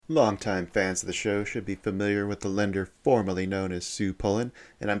Longtime fans of the show should be familiar with the lender formerly known as Sue Pullen,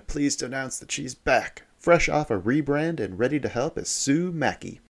 and I'm pleased to announce that she's back, fresh off a rebrand and ready to help as Sue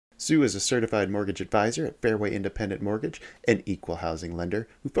Mackey. Sue is a certified mortgage advisor at Fairway Independent Mortgage, an equal housing lender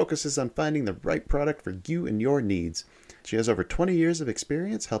who focuses on finding the right product for you and your needs. She has over 20 years of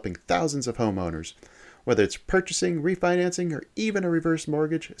experience helping thousands of homeowners. Whether it's purchasing, refinancing, or even a reverse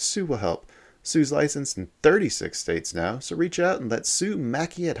mortgage, Sue will help. Sue's licensed in 36 states now, so reach out and let Sue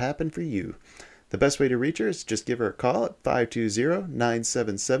Mackey it happen for you. The best way to reach her is just give her a call at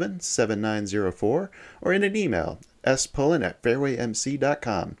 520-977-7904 or in an email,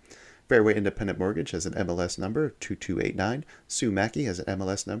 spullen@fairwaymc.com. Fairway Independent Mortgage has an MLS number of 2289. Sue Mackey has an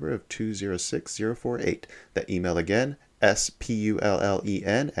MLS number of 206048. That email again,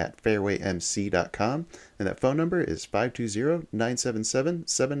 spullen@fairwaymc.com, and that phone number is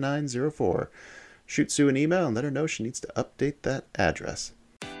 520-977-7904. Shoot Sue an email and let her know she needs to update that address.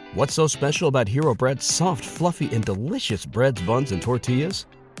 What's so special about Hero Bread's soft, fluffy, and delicious breads, buns, and tortillas?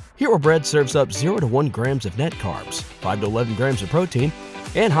 Hero Bread serves up 0 to 1 grams of net carbs, 5 to 11 grams of protein,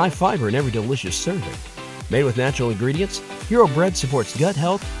 and high fiber in every delicious serving. Made with natural ingredients, Hero Bread supports gut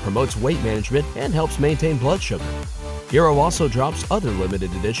health, promotes weight management, and helps maintain blood sugar. Hero also drops other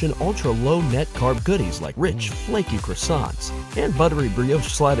limited edition ultra-low net carb goodies like rich, flaky croissants and buttery brioche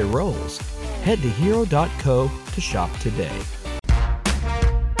slider rolls. Head to hero.co to shop today.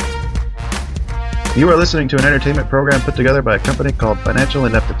 You are listening to an entertainment program put together by a company called Financial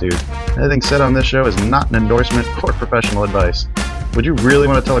Ineptitude. Anything said on this show is not an endorsement or professional advice. Would you really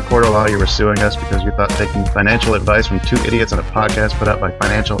want to tell a court of law you were suing us because you thought taking financial advice from two idiots on a podcast put out by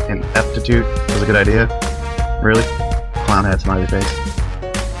Financial Ineptitude was a good idea? Really? Clown hat smiley face.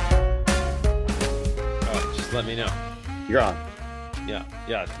 Just let me know. You're on. Yeah.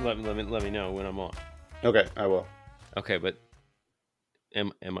 Let me know when I'm on. Okay, I will. Okay, but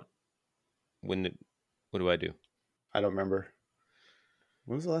am I? What do I do? I don't remember.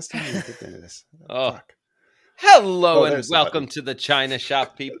 When was the last time you did any of this? Oh, fuck. Hello and there's the welcome button. to the China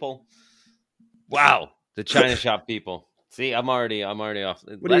Shop people. Wow, the China Shop people. See, I'm already off.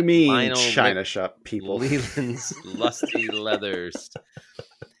 What do you mean, China Shop people? Leland's lusty leathers.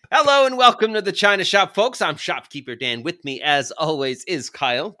 Hello and welcome to the China Shop, folks. I'm Shopkeeper Dan. With me, as always, is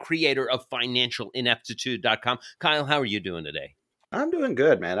Kyle, creator of FinancialIneptitude.com. Kyle, how are you doing today? I'm doing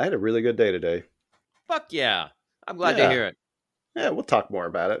good, man. I had a really good day today. Fuck yeah. I'm glad to hear it. Yeah, we'll talk more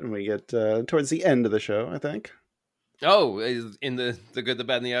about it when we get towards the end of the show, I think. Oh, in the good, the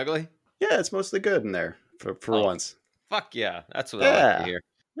bad, and the ugly? Yeah, it's mostly good in there for once. Fuck yeah. That's what I like to hear.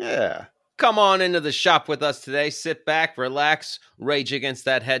 Yeah. Come on into the shop with us today. Sit back, relax, rage against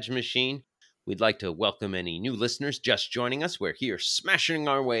that hedge machine. We'd like to welcome any new listeners just joining us. We're here smashing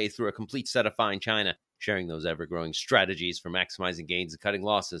our way through a complete set of fine china, sharing those ever-growing strategies for maximizing gains and cutting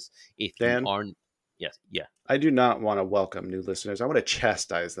losses. If Dan? you aren't... Yes, yeah. I do not want to welcome new listeners. I want to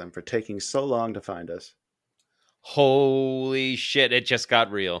chastise them for taking so long to find us. Holy shit, it just got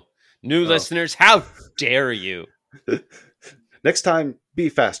real. New listeners, how dare you? Next time, be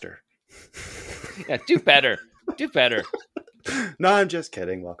faster. Yeah, do better. Do better. No, I'm just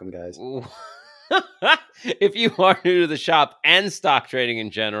kidding. Welcome, guys. If you are new to the shop and stock trading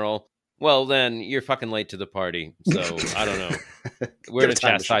in general, well, then you're fucking late to the party. So, I don't know. We're in a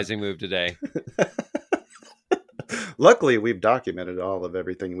chastising mood today. Luckily, we've documented all of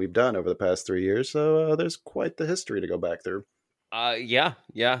everything we've done over the past 3 years, so there's quite the history to go back through. Yeah.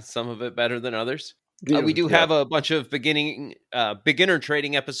 Some of it better than others. We do have a bunch of beginner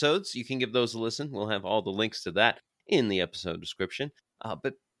trading episodes. You can give those a listen. We'll have all the links to that in the episode description.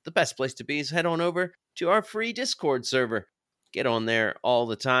 But the best place to be is head on over to our free Discord server. Get on there all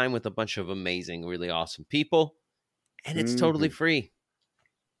the time with a bunch of amazing, really awesome people. And it's totally free.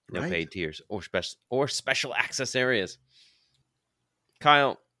 No paid tiers or special access areas.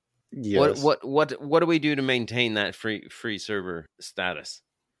 Kyle, yes. What do we do to maintain that free server status?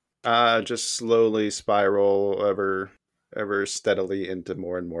 Just slowly spiral ever steadily into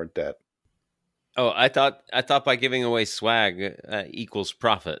more and more debt. Oh, I thought by giving away swag equals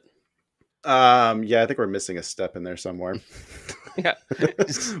profit. Yeah, I think we're missing a step in there somewhere. Yeah.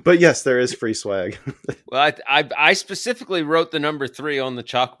 But yes, there is free swag. Well, I specifically wrote the number 3 on the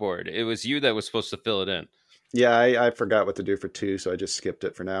chalkboard. It was you that was supposed to fill it in. Yeah, I forgot what to do for 2, so I just skipped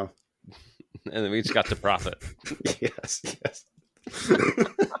it for now. And then we just got to profit. Yes.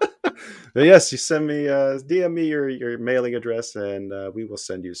 But yes, you send me, DM me your mailing address, and we will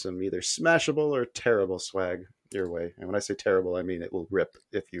send you some either smashable or terrible swag your way. And when I say terrible, I mean it will rip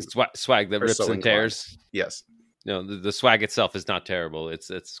if you swag that rips and tears. Yes. No, the swag itself is not terrible.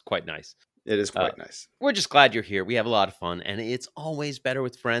 It's quite nice. It is quite nice. We're just glad you're here. We have a lot of fun, and it's always better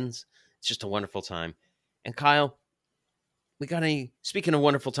with friends. It's just a wonderful time. And Kyle, we got any? Speaking of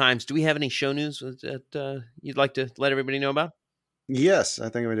wonderful times, do we have any show news that you'd like to let everybody know about? Yes, I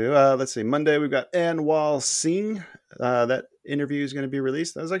think we do. Let's see. Monday, we've got Anwar Singh. That interview is going to be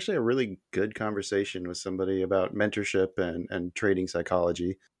released. That was actually a really good conversation with somebody about mentorship and trading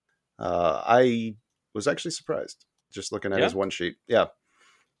psychology. I was actually surprised just looking at his one sheet. Yeah.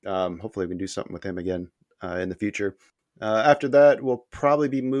 Hopefully we can do something with him again in the future. After that, we'll probably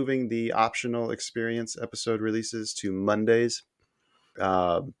be moving the optional experience episode releases to Mondays.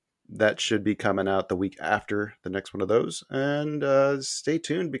 That should be coming out the week after the next one of those. And stay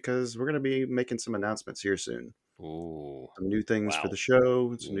tuned because we're going to be making some announcements here soon. Ooh. Some new things for the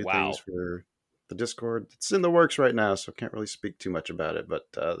show, some new things for the Discord. It's in the works right now, so can't really speak too much about it, but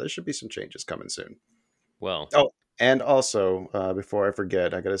there should be some changes coming soon. Well. Oh, and also, before I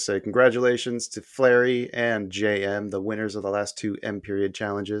forget, I got to say congratulations to Flary and JM, the winners of the last 2 M period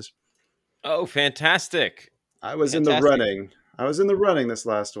challenges. Oh, fantastic. I was in the running. I was in the running this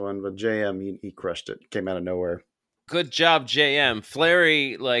last one, but JM, he crushed it. Came out of nowhere. Good job, JM.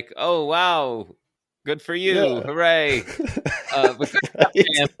 Flary, like, oh, wow. Good for you. Yeah. Hooray. But good job,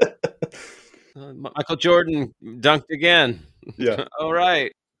 JM. Michael Jordan dunked again. Yeah. All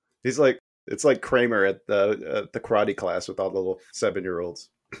right. He's like, it's like Kramer at the karate class with all the little 7-year-olds.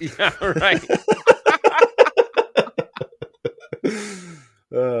 Yeah, right.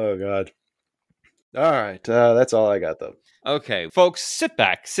 Oh, God. All right. That's all I got, though. Okay, folks, sit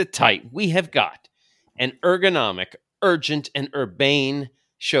back, sit tight. We have got an ergonomic, urgent, and urbane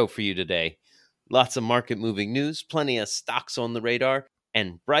show for you today. Lots of market-moving news, plenty of stocks on the radar,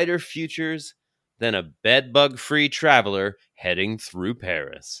 and brighter futures than a bedbug-free traveler heading through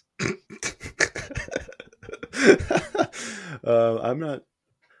Paris. I'm not...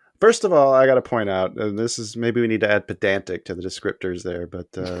 First of all, I got to point out, and this is maybe we need to add pedantic to the descriptors there, but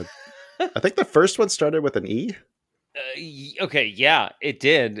I think the first one started with an E. Okay, yeah, it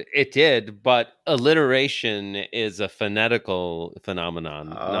did, but alliteration is a phonetical phenomenon,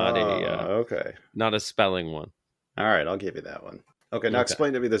 not a spelling one. All right, I'll give you that one. Okay, now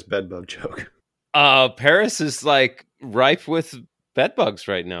explain to me this bedbug joke. Paris is like ripe with bedbugs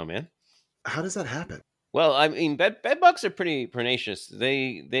right now, man. How does that happen? Well, I mean, bedbugs are pretty pernicious.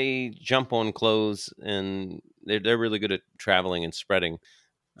 They jump on clothes, and they're really good at traveling and spreading.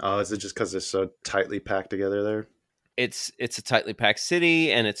 Oh, is it just because they're so tightly packed together there? It's a tightly packed city,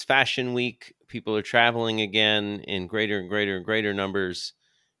 and it's Fashion Week. People are traveling again in greater and greater and greater numbers,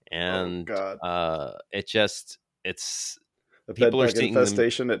 and it's the bedbug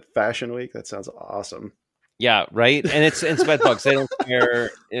infestation at Fashion Week. That sounds awesome. Yeah, right. And it's bedbugs. They don't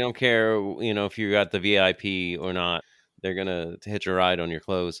care. They don't care. You know, if you got the VIP or not, they're gonna hitch a ride on your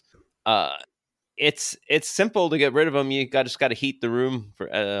clothes. It's simple to get rid of them. You just got to heat the room for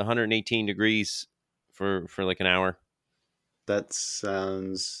 118 degrees for like an hour. That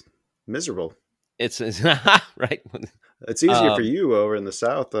sounds miserable. It's right. It's easier for you over in the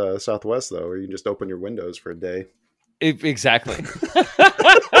southwest though, where you can just open your windows for a day. Exactly.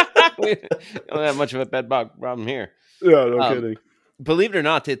 We don't have much of a bedbug problem here. Yeah, no kidding. Believe it or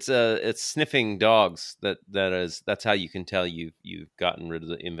not, it's sniffing dogs. That's how you can tell you've gotten rid of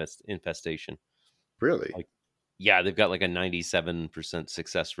the infestation. Really? Yeah, they've got like a 97%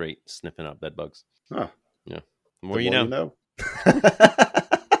 success rate sniffing out bedbugs. Huh. Yeah. The more you know.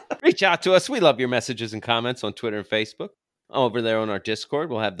 Reach out to us. We love your messages and comments on Twitter and Facebook. Over there on our Discord,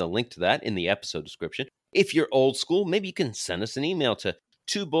 we'll have the link to that in the episode description. If you're old school, maybe you can send us an email to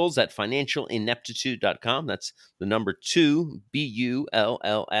twobulls@financialineptitude.com. That's the number 2,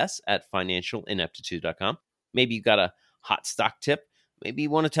 BULLS, at financialineptitude.com. Maybe you got a hot stock tip. Maybe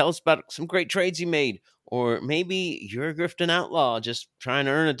you want to tell us about some great trades you made. Or maybe you're a grifting outlaw just trying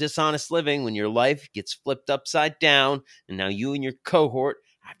to earn a dishonest living when your life gets flipped upside down and now you and your cohort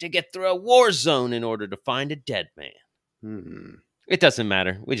have to get through a war zone in order to find a dead man. It doesn't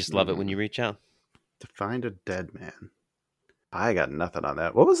matter. We just love it when you reach out. To find a dead man. I got nothing on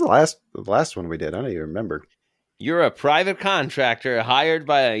that. What was the last one we did? I don't even remember. You're a private contractor hired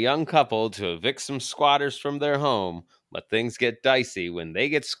by a young couple to evict some squatters from their home, but things get dicey when they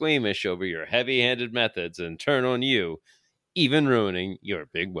get squeamish over your heavy-handed methods and turn on you, even ruining your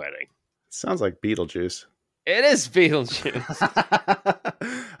big wedding. Sounds like Beetlejuice. It is Beetlejuice.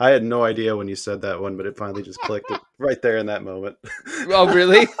 I had no idea when you said that one, but it finally just clicked right there in that moment. Oh,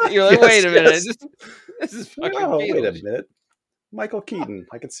 really? You're like, wait a minute. Yes. This is fucking Wait a minute. Michael Keaton.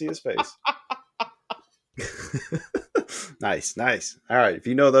 I can see his face. Nice. All right. If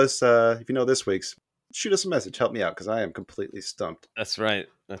you know this week's, shoot us a message. Help me out because I am completely stumped. That's right.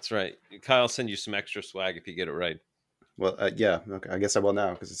 That's right. Kyle, send you some extra swag if you get it right. Well, yeah. Okay. I guess I will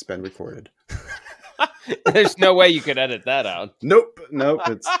now because it's been recorded. There's no way you could edit that out. Nope.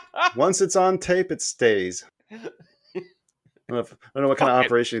 It's once it's on tape, it stays. I don't know what kind of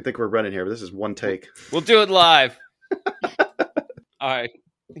operation you think we're running here, but this is one take. We'll do it live. All right.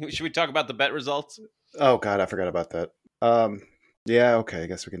 Should we talk about the bet results? Oh God, I forgot about that. Yeah, okay, I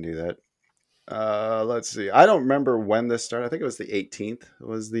guess we can do that. Let's see. I don't remember when this started. I think it was the 18th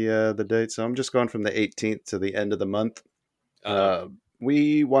was the date. So I'm just going from the 18th to the end of the month.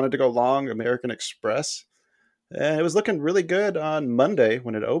 We wanted to go long American Express. And it was looking really good on Monday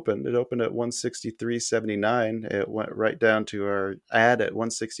when it opened. It opened at 163.79. It went right down to our ad at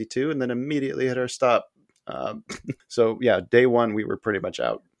 162 and then immediately hit our stop. So yeah, day one, we were pretty much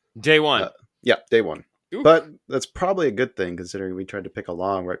out. Day one. Yeah, day one. Oof. But that's probably a good thing considering we tried to pick a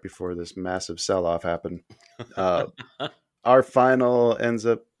long right before this massive sell-off happened. Our final ends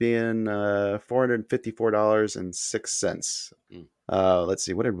up being $454.06. Let's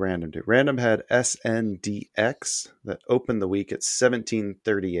see. What did Random do? Random had SNDX that opened the week at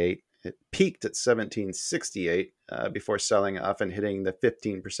 1738. It peaked at 1768 before selling off and hitting the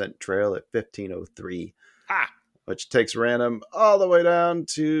 15% trail at 1503. Which takes Random all the way down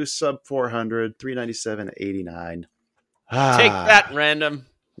to sub 400, 397.89. Take that, Random.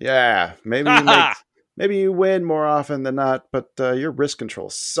 Yeah, maybe you win more often than not, but your risk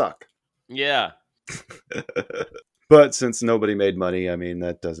controls suck. Yeah. But since nobody made money, I mean,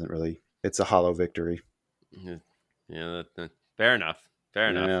 that doesn't really, it's a hollow victory. Yeah, fair enough. Fair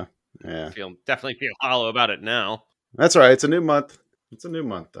enough. Yeah. Definitely feel hollow about it now. That's all right. It's a new month. It's a new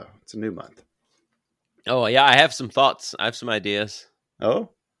month, though. It's a new month. Oh, yeah. I have some thoughts. I have some ideas. Oh,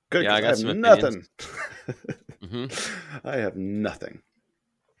 good. Yeah, I got some nothing. Mm-hmm. I have nothing.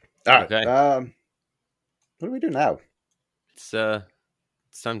 All right. Okay. What do we do now? It's time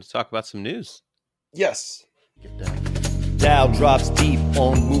to talk about some news. Yes. Dow drops deep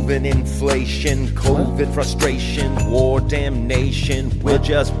on moving inflation, COVID frustration, war damnation. We're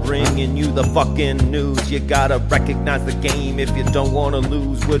just bringing you the fucking news. You gotta recognize the game if you don't wanna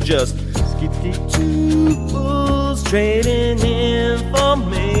lose. We're just two bulls trading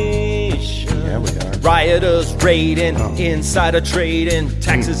information. Yeah, we are. Rioters raiding, insider trading,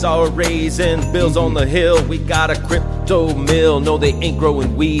 taxes are raising, bills on the hill. We got a crypto mill. No, they ain't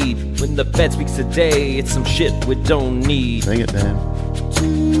growing weed. When the Fed speaks today, it's some shit we don't need. Sing it, Dan.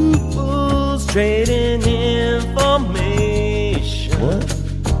 Two bulls trading information. What?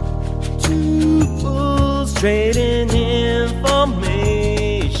 Two bulls trading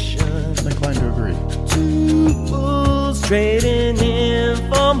information. I'm inclined to agree. Two bulls trading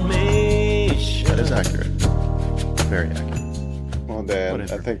information. That is accurate. Very accurate. Well, Dan,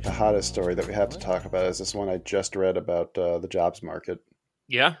 I think the hottest story that we have to talk about is this one I just read about the jobs market.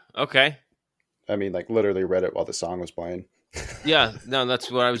 Yeah. Okay. I mean, like literally read it while the song was playing. Yeah. No, that's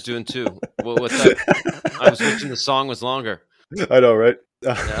what I was doing too. What's that? I was wishing the song was longer. I know, right?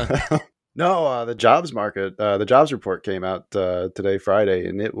 Yeah. No, the jobs market, the jobs report came out today, Friday,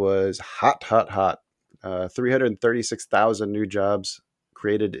 and it was hot. 336,000 new jobs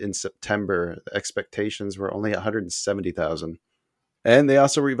created in September. The expectations were only 170,000. And they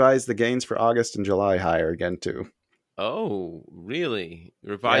also revised the gains for August and July higher again, too. Oh, really?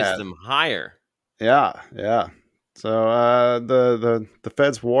 Revised them higher. Yeah. So the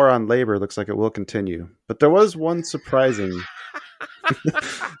Fed's war on labor looks like it will continue. But there was one surprising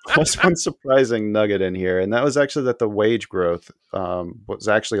nugget in here, and that was actually that the wage growth was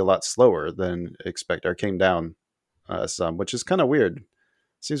actually a lot slower than expected, or came down some, which is kind of weird.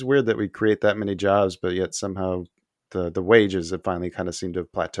 Seems weird that we create that many jobs, but yet somehow the wages have finally kind of seemed to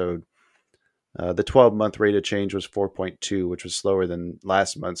have plateaued. The 12-month rate of change was 4.2, which was slower than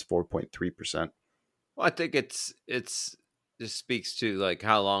last month's 4.3%. Well, I think it's just speaks to like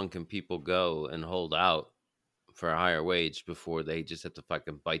how long can people go and hold out for a higher wage before they just have to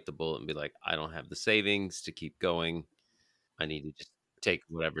fucking bite the bullet and be like, I don't have the savings to keep going. I need to just take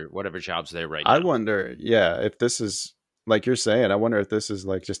whatever job's there right now. I wonder, if this is like you're saying, I wonder if this is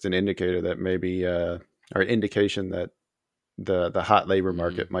like just an indicator that maybe, or an indication that the hot labor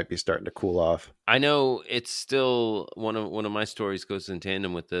market might be starting to cool off. I know it's still one of my stories goes in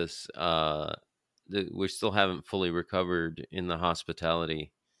tandem with this. We still haven't fully recovered in the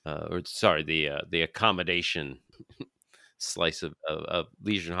hospitality, the accommodation slice of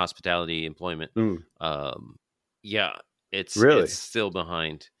leisure and hospitality employment. It's still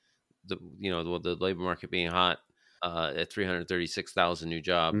behind the labor market being hot at 336,000 new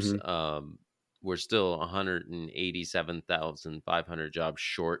jobs. We're still 187,500 jobs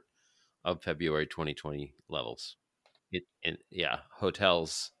short of February 2020 levels.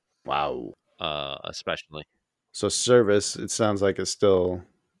 Hotels, Wow. especially. So service, it sounds like is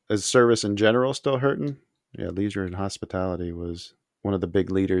service in general still hurting? Yeah, leisure and hospitality was one of the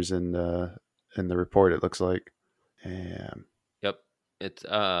big leaders in the report. It looks like. Yep. It's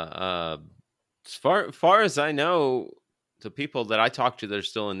as far as I know, the people that I talk to that are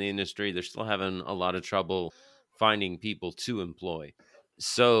still in the industry, they're still having a lot of trouble finding people to employ.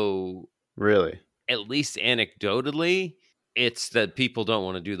 So Really, at least anecdotally, it's that people don't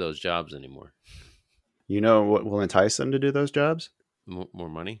want to do those jobs anymore. you know what will entice them to do those jobs? More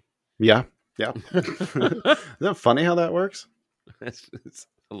money. Yeah, yeah. Isn't that funny how that works? It's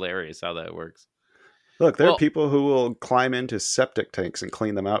hilarious how that works. Look, there are people who will climb into septic tanks and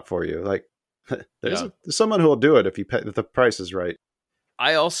clean them out for you. Like, there's someone who will do it if the price is right.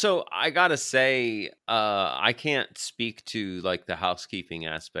 I gotta say, I can't speak to like the housekeeping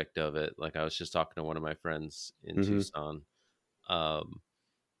aspect of it. Like I was just talking to one of my friends in Tucson.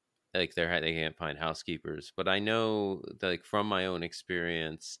 Like they can't find housekeepers, but I know that, like from my own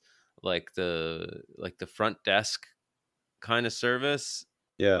experience, like the front desk kind of service,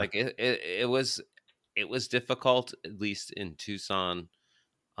 like it was difficult, at least in Tucson,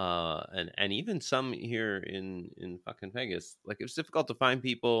 and even some here in fucking Vegas. Like it was difficult to find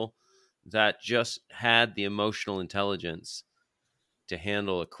people that just had the emotional intelligence to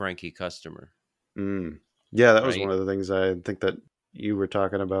handle a cranky customer. Yeah, that was one of the things I think that you were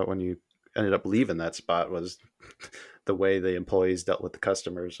talking about when you ended up leaving that spot, was the way the employees dealt with the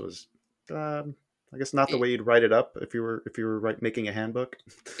customers was, I guess, not the way you'd write it up if you were making a handbook.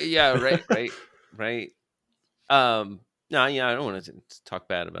 Yeah, right. No, yeah, I don't want to talk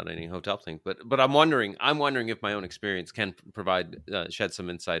bad about any hotel thing, but I'm wondering if my own experience can provide shed some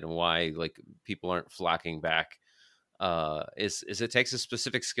insight on why like people aren't flocking back. Is it takes a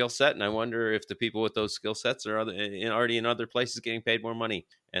specific skill set, and I wonder if the people with those skill sets are already in other places getting paid more money.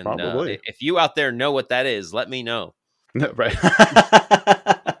 And probably, if you out there know what that is, let me know. Right.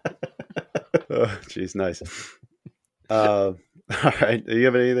 Oh, geez, nice. All right. Do you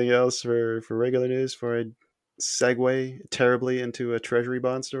have anything else for regular news before I segue terribly into a treasury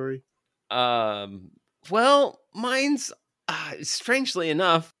bond story? Well, mine's strangely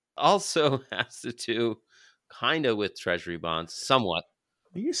enough also has to do kind of with treasury bonds, somewhat.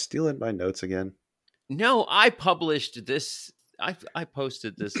 Are you stealing my notes again? No, I published this. I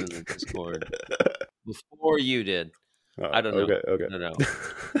posted this in the Discord before you did. I don't know. Okay. No.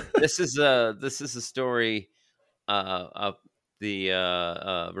 This is a story of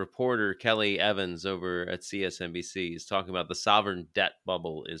the reporter Kelly Evans over at CSNBC is talking about the sovereign debt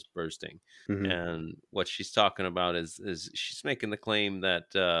bubble is bursting. And what she's talking about is she's making the claim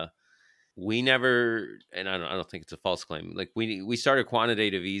that we never, and I don't think it's a false claim. Like we started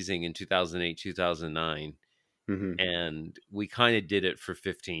quantitative easing in 2008, 2009, and we kind of did it for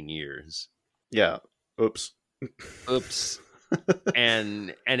 15 years. Yeah. Oops.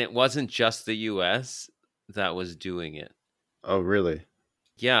 And it wasn't just the US that was doing it. Oh, really?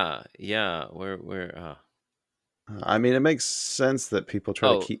 Yeah. We're I mean, it makes sense that people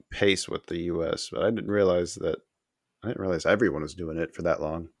try to keep pace with the US, but I didn't realize everyone was doing it for that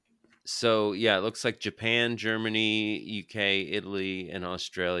long. So, yeah, it looks like Japan, Germany, UK, Italy, and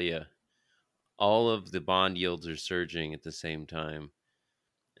Australia, all of the bond yields are surging at the same time.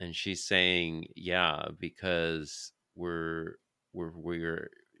 And she's saying, yeah, because we're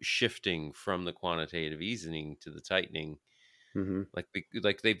shifting from the quantitative easing to the tightening. Like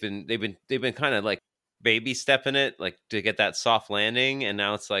they've been kind of like baby stepping it, like to get that soft landing, and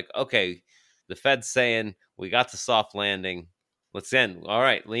now it's like, okay, the Fed's saying we got the soft landing. Let's end. All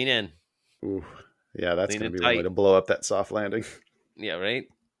right, lean in. Ooh, yeah, that's going to be one way to blow up that soft landing. Yeah, right.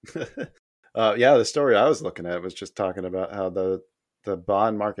 Yeah, the story I was looking at was just talking about how the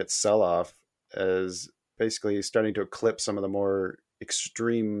bond market sell-off is basically starting to eclipse some of the more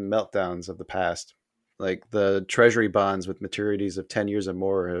extreme meltdowns of the past. Like the treasury bonds with maturities of 10 years or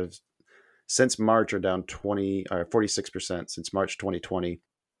more have since March are down 46% since March 2020.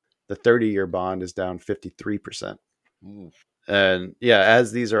 The 30-year bond is down 53%. Ooh. And yeah,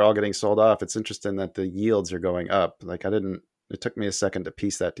 as these are all getting sold off, it's interesting that the yields are going up. Like it took me a second to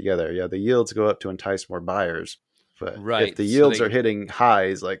piece that together. Yeah, the yields go up to entice more buyers. But if the yields are hitting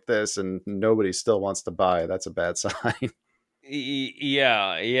highs like this and nobody still wants to buy, that's a bad sign.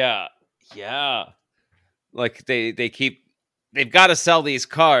 Yeah. Like they've got to sell these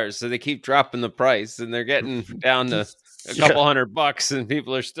cars, so they keep dropping the price, and they're getting down to a couple $100, and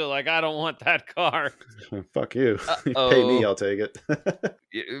people are still like, I don't want that car. Fuck you. You pay me, I'll take it.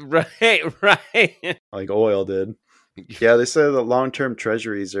 Right. Like oil did. Yeah, they say that long-term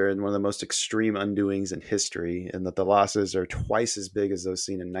treasuries are in one of the most extreme undoings in history, and that the losses are twice as big as those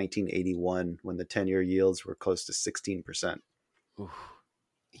seen in 1981 when the 10-year yields were close to 16%. Oof.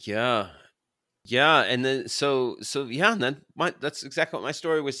 Yeah. Yeah, and then and then that's exactly what my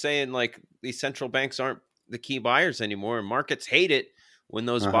story was saying. Like, these central banks aren't the key buyers anymore, and markets hate it when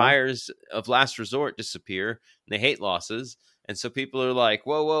those buyers of last resort disappear, and they hate losses, and so people are like,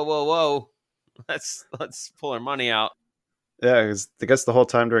 "Whoa, whoa, whoa, whoa, let's pull our money out." Yeah, because I guess the whole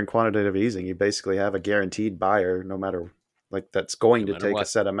time during quantitative easing, you basically have a guaranteed buyer, no matter that's going to take a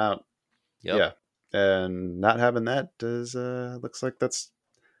set amount. Yep. Yeah, and not having that is looks like that's.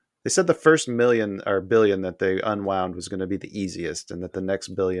 They said the first million or billion that they unwound was going to be the easiest, and that the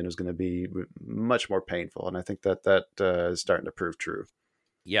next billion was going to be much more painful. And I think that is starting to prove true.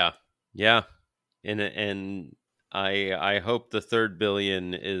 Yeah, and I hope the third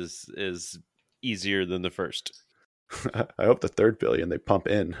billion is easier than the first. I hope the third billion they pump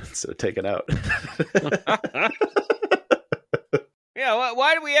in instead of taking out. Yeah,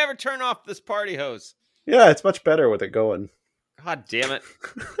 why do we ever turn off this party hose? Yeah, it's much better with it going. God damn it.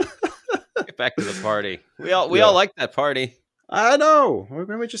 Get back to the party. We all like that party. I know. Why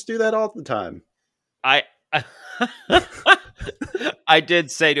don't we just do that all the time? I did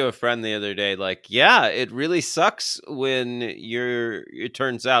say to a friend the other day, like, yeah, it really sucks when it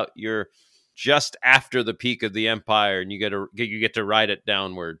turns out you're just after the peak of the empire and you get to ride it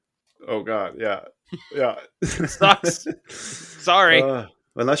downward. Oh God, yeah. Yeah. Sucks. Sorry.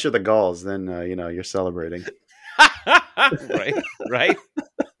 Unless you're the Gauls, then you're celebrating. Right.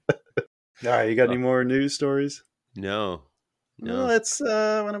 All right, you got any more news stories? No. Well, let's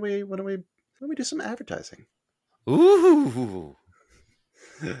why don't we do some advertising? Ooh.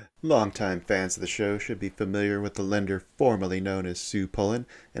 Longtime fans of the show should be familiar with the lender formerly known as Sue Pullen,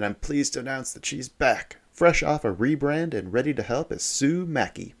 and I'm pleased to announce that she's back, fresh off a rebrand and ready to help as Sue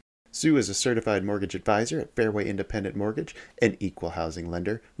Mackey. Sue is a certified mortgage advisor at Fairway Independent Mortgage, an equal housing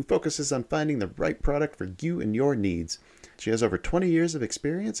lender who focuses on finding the right product for you and your needs. She has over 20 years of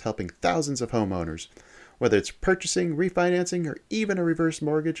experience helping thousands of homeowners. Whether it's purchasing, refinancing, or even a reverse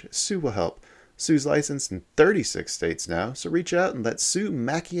mortgage, Sue will help. Sue's licensed in 36 states now, so reach out and let Sue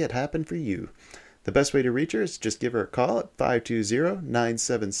Mackey it happen for you. The best way to reach her is just give her a call at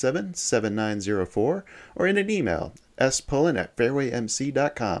 520-977-7904 or in an email,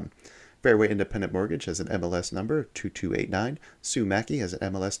 spullen@fairwaymc.com. Fairway Independent Mortgage has an MLS number of 2289. Sue Mackey has an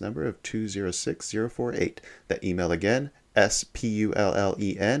MLS number of 206048. That email again,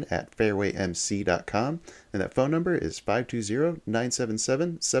 spullen@fairwaymc.com, and that phone number is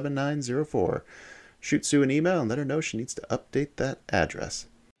 520-977-7904. Shoot Sue an email and let her know she needs to update that address.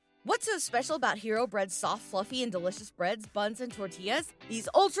 What's so special about Hero Bread's soft, fluffy, and delicious breads, buns, and tortillas? These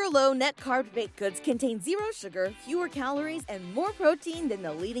ultra-low net-carb baked goods contain zero sugar, fewer calories, and more protein than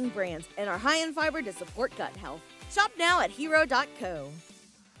the leading brands, and are high in fiber to support gut health. Shop now at hero.co.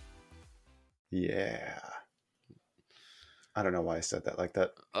 Yeah. I don't know why I said that like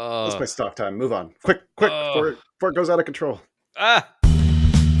that. That's my stock time. Move on. Quick, before it goes out of control.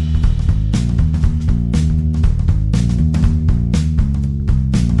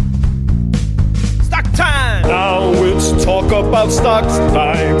 Now it's talk about stocks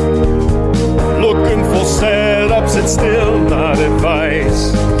time. Looking for setups, it's still not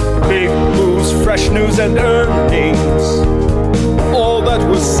advice. Big moves, fresh news and earnings. All that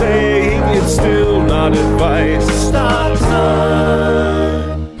we're saying, it's still not advice. Stock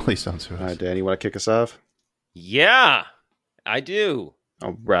time. Please don't sue us. All right, Dan, you want to kick us off? Yeah, I do.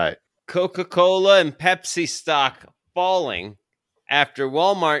 All right. Coca-Cola and Pepsi stock falling after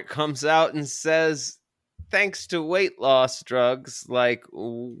Walmart comes out and says, thanks to weight loss drugs like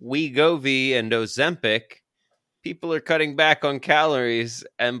Wegovy and Ozempic, people are cutting back on calories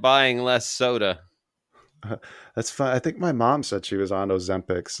and buying less soda. That's fine. I think my mom said she was on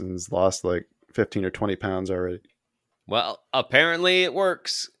Ozempic and has lost like 15 or 20 pounds already. Well, apparently it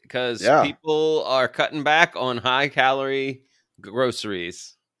works because people are cutting back on high-calorie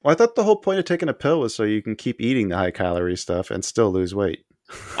groceries. Well, I thought the whole point of taking a pill was so you can keep eating the high-calorie stuff and still lose weight.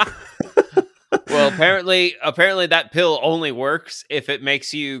 Well, apparently that pill only works if it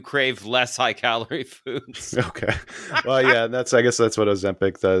makes you crave less high-calorie foods. Okay. Well, yeah, I guess that's what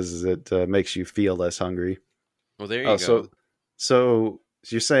Ozempic does, is it makes you feel less hungry. Well, there you go. So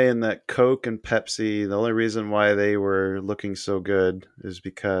you're saying that Coke and Pepsi, the only reason why they were looking so good is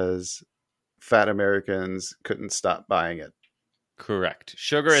because fat Americans couldn't stop buying it. Correct.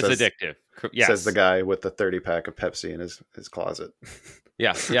 Sugar is addictive. Yes. Says the guy with the 30-pack of Pepsi in his closet.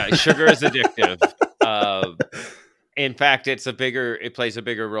 Yeah. Sugar is addictive. In fact, it plays a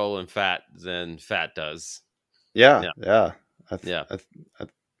bigger role in fat than fat does. Yeah, Yeah. yeah. Yeah.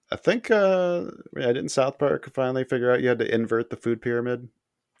 I think didn't South Park finally figure out you had to invert the food pyramid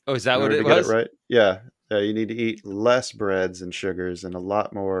Oh, is that in what order it to get it was? right? Yeah. Yeah, you need to eat less breads and sugars and a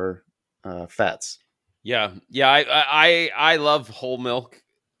lot more fats. Yeah. Yeah. I love whole milk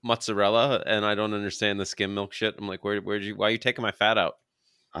mozzarella, and I don't understand the skim milk shit. I'm like, why are you taking my fat out?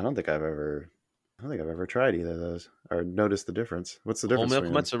 I don't think I've ever tried either of those or noticed the difference. What's the Whole difference milk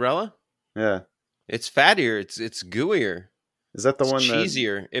between them? mozzarella? Yeah. It's fattier. It's gooier. Is that the It's one that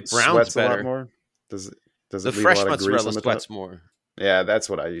cheesier. It browns sweats a lot better. more? Does it The leave a fresh lot of grease mozzarella on the top? sweats more. Yeah, that's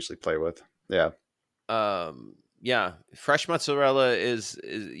what I usually play with. Yeah. Yeah, fresh mozzarella is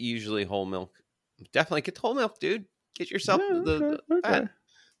usually whole milk. Definitely get the whole milk, dude. Get yourself Yeah, the okay.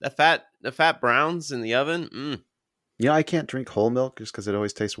 fat. The fat browns in the oven. Yeah, I can't drink whole milk just because it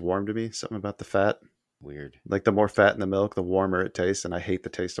always tastes warm to me. Something about the fat. Weird. Like the more fat in the milk, the warmer it tastes, and I hate the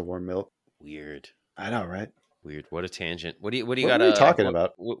taste of warm milk. Weird. I know, right? Weird. What a tangent. What do you What got? are we talking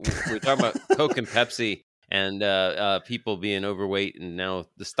about? We're talking about Coke and Pepsi and people being overweight, and now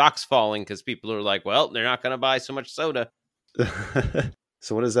the stock's falling because people are like, well, they're not going to buy so much soda.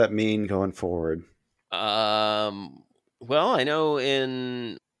 So what does that mean going forward? Well, I know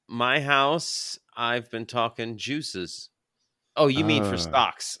in my house, I've been talking juices. Oh, you mean for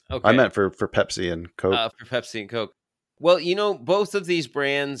stocks? Okay, I meant for Pepsi and Coke. for Pepsi and Coke. Well, both of these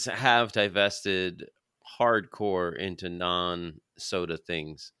brands have divested hardcore into non-soda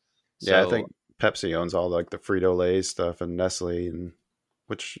things. So, Yeah, I think Pepsi owns all like the Frito-Lay stuff and Nestle, and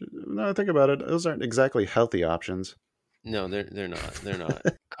which now I think about it, those aren't exactly healthy options. no, they're not. They're not.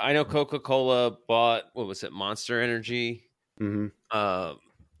 I know Coca-Cola bought, what was it, Monster Energy. Mm-hmm.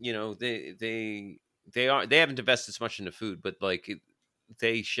 They haven't invested so much into food, but like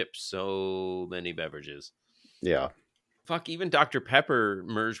they ship so many beverages. Yeah. Fuck, even Dr. Pepper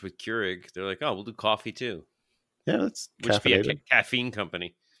merged with Keurig. They're like, oh, we'll do coffee too. Yeah, that's Which be a caffeinated. caffeine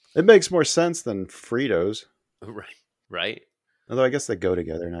company. It makes more sense than Fritos. Right. Although I guess they go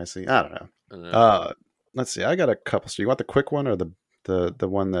together nicely. I don't know. I don't know. Let's see. I got a couple. So you want the quick one or the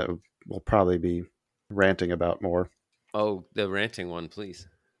one that we'll probably be ranting about more? Oh, the ranting one, please.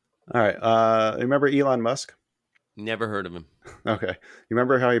 All right. Remember Elon Musk? Never heard of him. Okay. You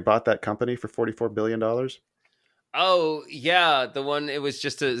remember how he bought that company for $44 billion? Oh, yeah. The one, it was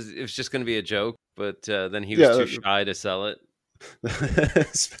just going to be a joke, but then he was too shy to sell it.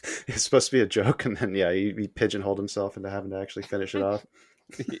 It's supposed to be a joke, and then he pigeonholed himself into having to actually finish it off.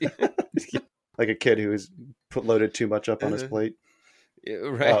 Like a kid who has loaded too much up on his plate. Yeah,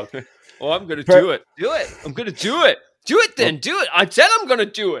 right. Oh, I'm going to do it. Do it. I'm going to do it. Do it then. Do it. I said I'm going to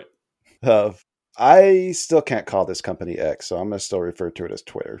do it. I still can't call this company X, so I'm going to still refer to it as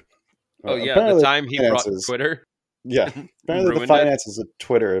Twitter. Oh, yeah. The time he brought Twitter. Yeah. Apparently the finances of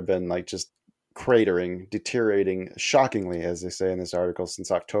Twitter have been like just cratering, deteriorating shockingly, as they say in this article,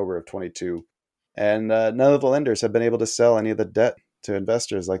 since October of 22. And none of the lenders have been able to sell any of the debt to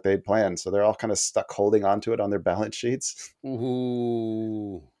investors like they'd planned. So they're all kind of stuck holding onto it on their balance sheets.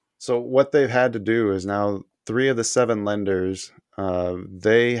 Ooh. So what they've had to do is now 3 of the 7 lenders,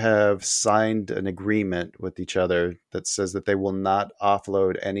 they have signed an agreement with each other that says that they will not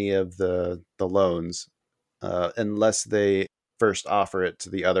offload any of the loans unless they first offer it to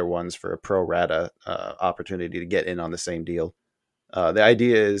the other ones for a pro rata opportunity to get in on the same deal. The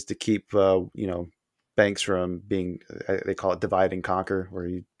idea is to keep, banks from being, they call it divide and conquer, where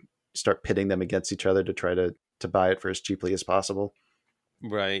you start pitting them against each other to try to buy it for as cheaply as possible.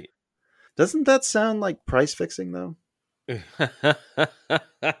 Right. Doesn't that sound like price fixing, though?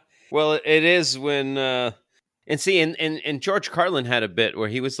 Well, it is when, and see, and George Carlin had a bit where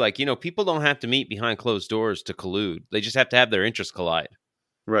he was like, people don't have to meet behind closed doors to collude. They just have to have their interests collide.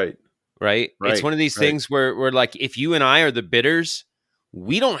 Right. It's one of these things where like, if you and I are the bidders,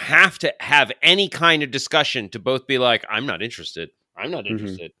 we don't have to have any kind of discussion to both be like, I'm not interested,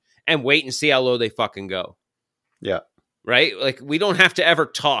 and wait and see how low they fucking go. Yeah. Right? Like, we don't have to ever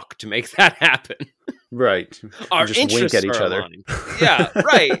talk to make that happen. Right. Our just interests wink at each are other. Aligned. Yeah,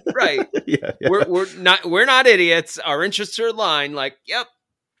 right. Yeah. We're not idiots. Our interests are aligned. Like, yep.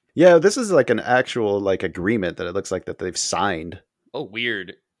 Yeah, this is like an actual like agreement that it looks like that they've signed. Oh,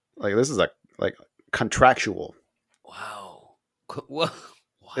 weird. Like this is like contractual. Wow. What?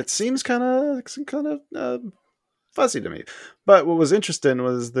 It seems kind of fuzzy to me. But what was interesting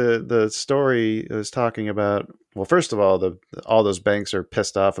was the story was talking about. Well, first of all, all those banks are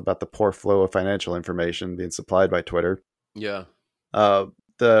pissed off about the poor flow of financial information being supplied by Twitter. Yeah. I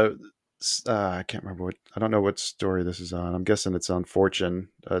can't remember I don't know what story this is on. I'm guessing it's on Fortune.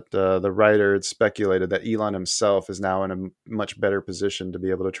 But the writer had speculated that Elon himself is now in a much better position to be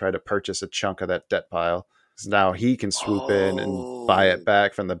able to try to purchase a chunk of that debt pile. So now he can swoop in and buy it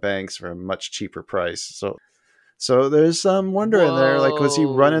back from the banks for a much cheaper price. So there's some wonder in there. Like, was he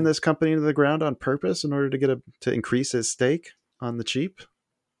running this company into the ground on purpose in order to increase his stake on the cheap?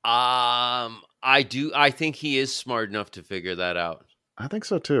 I think he is smart enough to figure that out. I think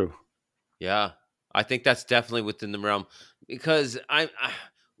so too. Yeah, I think that's definitely within the realm, because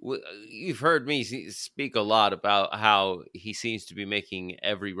you've heard me speak a lot about how he seems to be making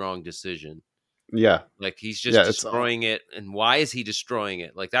every wrong decision. Yeah. Like, he's just destroying it. And why is he destroying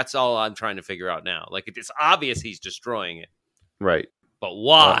it? Like, that's all I'm trying to figure out now. Like, it's obvious he's destroying it. Right. But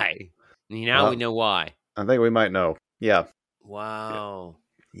why? We know why. I think we might know. Yeah. Wow.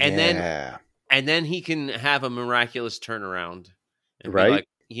 Yeah. And then he can have a miraculous turnaround. And right. Be like,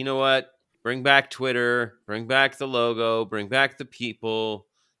 you know what? Bring back Twitter. Bring back the logo. Bring back the people.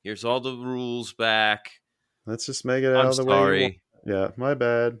 Here's all the rules back. Let's just make it out of the way. Yeah, my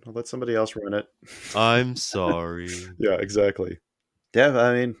bad. I'll let somebody else run it. I'm sorry. Yeah, exactly. Yeah,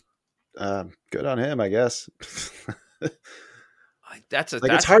 I mean, good on him, I guess.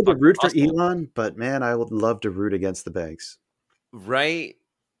 It's hard to root for Elon, but man, I would love to root against the banks. Right.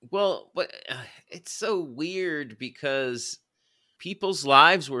 Well, but it's so weird because people's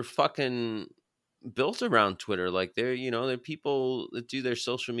lives were fucking built around Twitter. Like, they're people that do their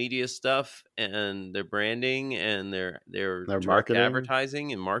social media stuff and their branding and their marketing,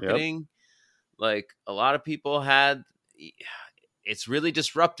 advertising and marketing. Yep. Like, a lot of people it's really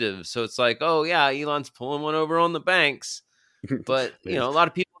disruptive. So it's like, oh yeah, Elon's pulling one over on the banks. But a lot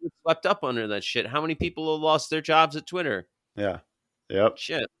of people get swept up under that shit. How many people have lost their jobs at Twitter? Yeah. Yep.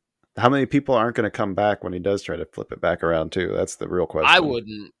 Shit. How many people aren't going to come back when he does try to flip it back around too? That's the real question. I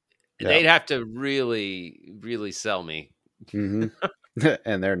wouldn't. Yeah. They'd have to really, really sell me. Mm-hmm.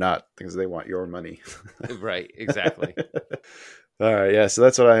 And they're not, because they want your money. Right. Exactly. All right. Yeah. So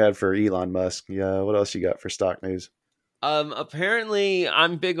that's what I had for Elon Musk. Yeah. What else you got for stock news? Apparently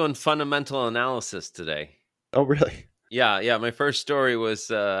I'm big on fundamental analysis today. Oh, really? Yeah. My first story was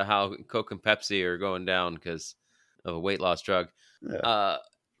how Coke and Pepsi are going down because of a weight loss drug. Yeah.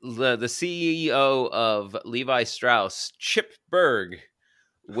 The CEO of Levi Strauss, Chip Berg,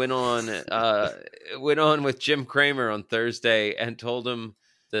 went on with Jim Cramer on Thursday and told him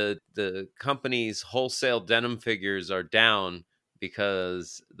the company's wholesale denim figures are down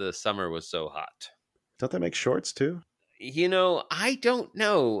because the summer was so hot. Don't they make shorts too? I don't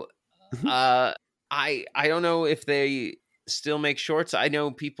know. I don't know if they still make shorts. I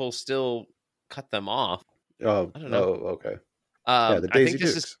know people still cut them off. Oh, I don't know. Oh, okay. Yeah, the Daisy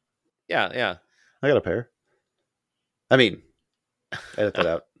Dukes. Yeah. I got a pair. I mean, edit that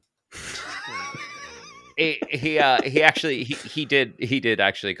out. He did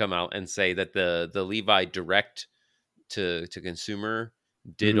actually come out and say that the Levi direct to consumer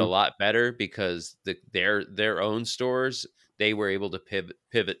did a lot better because their own stores, they were able to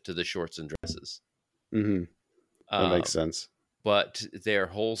pivot to the shorts and dresses. Mm-hmm. That makes sense. But their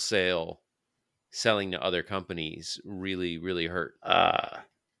wholesale selling to other companies really, really hurt.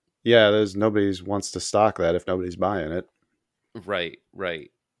 Yeah, there's nobody wants to stock that if nobody's buying it. Right.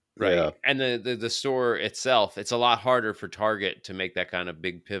 Yeah. And the store itself, it's a lot harder for Target to make that kind of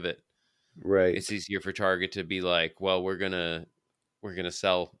big pivot. Right. It's easier for Target to be like, well, we're gonna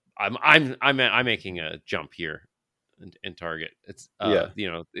sell. I'm making a jump here in Target. It's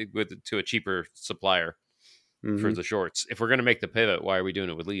to a cheaper supplier for the shorts. If we're gonna make the pivot, why are we doing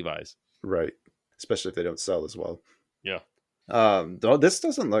it with Levi's? Right. Especially if they don't sell as well. Yeah. Though this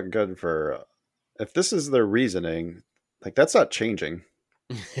doesn't look good for. If this is their reasoning, like, that's not changing.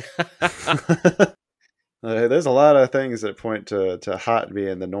 There's a lot of things that point to hot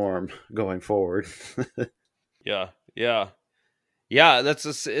being the norm going forward. Yeah.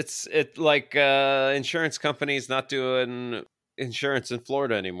 It's like insurance companies not doing insurance in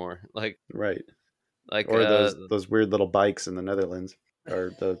Florida anymore. Like, right. Like, or those weird little bikes in the Netherlands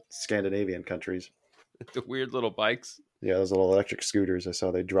or the Scandinavian countries. The weird little bikes. Yeah, those little electric scooters. I saw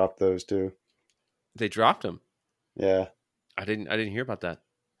they dropped those too. They dropped them. Yeah. I didn't hear about that.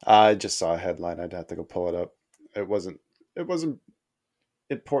 I just saw a headline. I'd have to go pull it up. It wasn't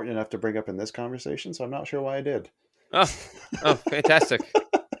important enough to bring up in this conversation, so I'm not sure why I did. Oh, fantastic.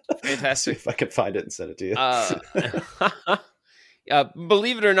 Fantastic. See if I can find it and send it to you.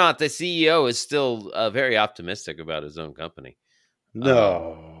 Believe it or not, the CEO is still very optimistic about his own company.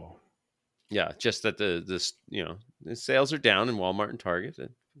 No. Yeah, just that the sales are down in Walmart and Target.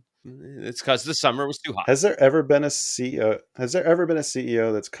 It's because the summer was too hot. Has there ever been a CEO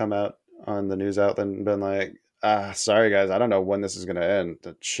that's come out on the news outlet and been like, sorry guys, I don't know when this is going to end.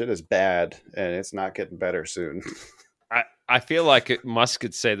 The shit is bad and it's not getting better soon. I feel like Musk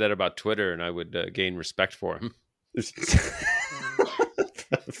could say that about Twitter, and I would gain respect for him.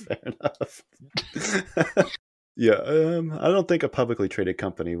 Fair enough. Yeah, I don't think a publicly traded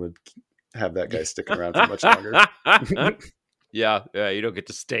company would have that guy stick around for much longer. Yeah, you don't get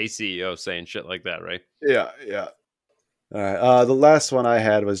to stay CEO saying shit like that, right? Yeah. All right. The last one I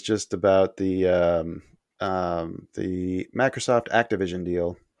had was just about the Microsoft Activision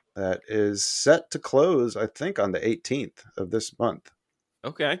deal that is set to close, I think, on the 18th of this month.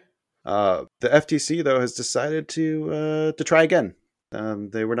 Okay. The FTC, though, has decided to try again.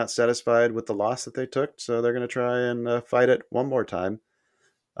 They were not satisfied with the loss that they took, so they're going to try and fight it one more time.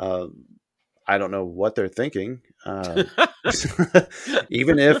 I don't know what they're thinking.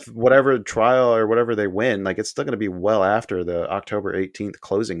 Even if whatever trial or whatever they win, like, it's still going to be well after the October 18th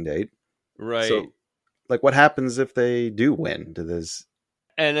closing date. Right. So, like, what happens if they do win to this?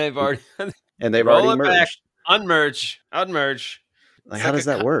 And they've already already merged. Back. Unmerge. Like, how does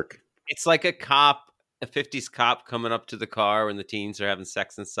that work? It's like a 50s cop coming up to the car when the teens are having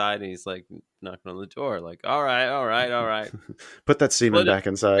sex inside, and he's like knocking on the door, like, all right. Put that semen back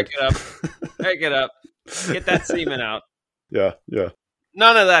inside. Pick it up. Get that semen out. Yeah.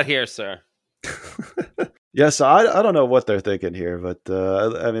 None of that here, sir. Yeah, so I don't know what they're thinking here, but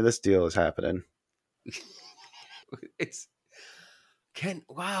I mean, this deal is happening.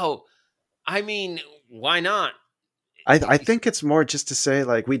 Wow. I mean, why not? I think it's more just to say,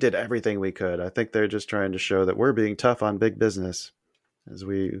 like, we did everything we could. I think they're just trying to show that we're being tough on big business as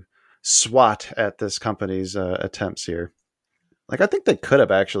we swat at this company's attempts here. Like, I think they could have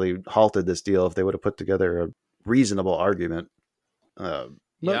actually halted this deal if they would have put together a reasonable argument. Yeah.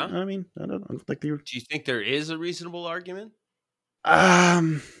 I mean, I don't think they... Do you think there is a reasonable argument?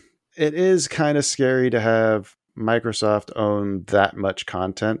 It is kind of scary to have Microsoft own that much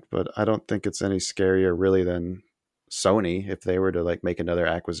content, but I don't think it's any scarier really than Sony if they were to, like, make another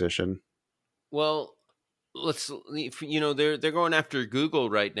acquisition. Well, they're going after Google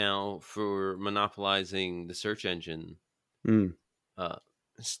right now for monopolizing the search engine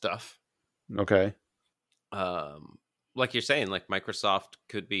stuff. Okay. Like you're saying, like, Microsoft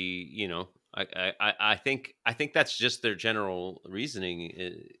could be, I think that's just their general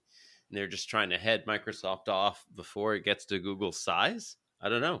reasoning. They're just trying to head Microsoft off before it gets to Google's size. I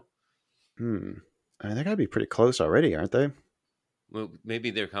don't know. I mean, they got to be pretty close already, aren't they? Well,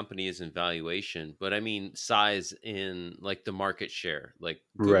 maybe their company is in valuation, but I mean size in, like, the market share. Like,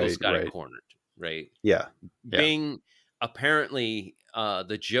 Google's got it cornered, right? Yeah. Bing, apparently,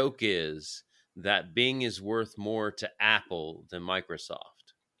 the joke is that Bing is worth more to Apple than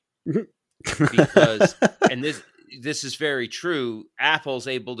Microsoft. Because, and this is very true, Apple's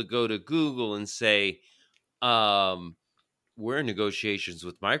able to go to Google and say, we're in negotiations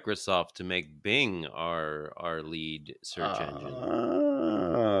with Microsoft to make Bing our lead search engine.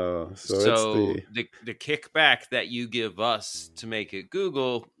 So the kickback that you give us to make it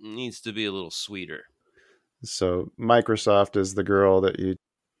Google needs to be a little sweeter. So Microsoft is the girl that you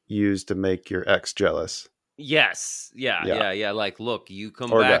use to make your ex jealous. Yes. Yeah. Like, look, you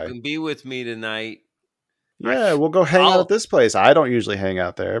come back and be with me tonight. Yeah, we'll go hang out at this place. I don't usually hang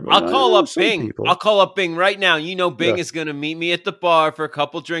out there. But I'll call up Bing. People. I'll call up Bing right now. Bing is going to meet me at the bar for a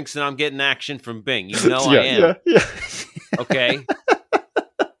couple drinks, and I'm getting action from Bing. I am. Yeah. Okay.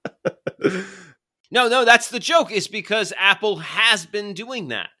 No, that's the joke. Is because Apple has been doing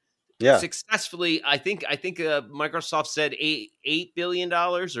that. Yeah. Successfully. I think Microsoft said $8 billion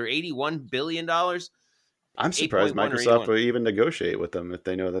or $81 billion. I'm surprised Microsoft would even negotiate with them if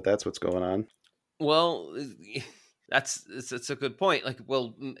they know that that's what's going on. Well, that's a good point. Like,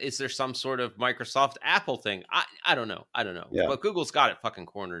 well, is there some sort of Microsoft Apple thing? I don't know. Yeah. But Google's got it fucking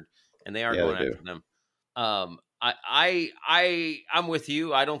cornered, and they are going after them. I'm with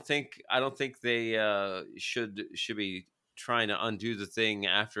you. I don't think they should be trying to undo the thing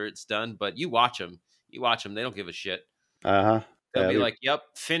after it's done. But you watch them. They don't give a shit. They'll be like, "Yep,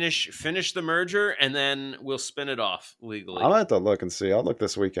 finish the merger, and then we'll spin it off legally." I'll have to look and see. I'll look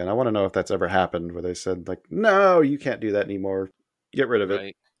this weekend. I want to know if that's ever happened where they said, like, "No, you can't do that anymore. Get rid of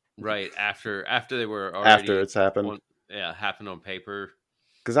it." Right. After they were already after it's happened. Happened on paper.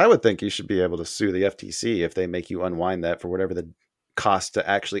 Because I would think you should be able to sue the FTC if they make you unwind that for whatever the cost to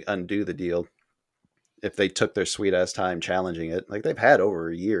actually undo the deal. If they took their sweet ass time challenging it, like, they've had over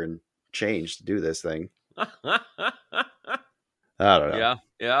a year and change to do this thing. I don't know.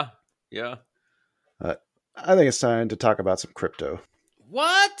 Yeah. I think it's time to talk about some crypto.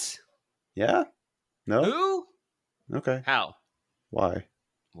 What? Yeah? No? Who? Okay. How? Why?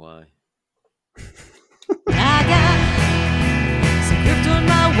 I got some crypto in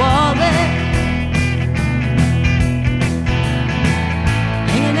my wallet.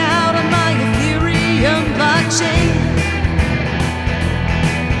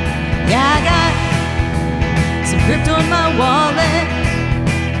 crypto in my wallet.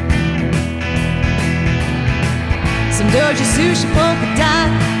 Some Doji, Sushi, Polka Dot,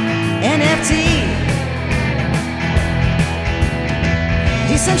 NFT.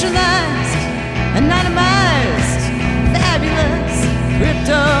 Decentralized, anonymized, fabulous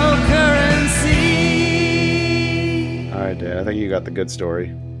cryptocurrency. All right, Dan, I think you got the good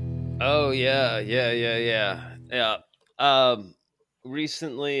story. Oh, yeah.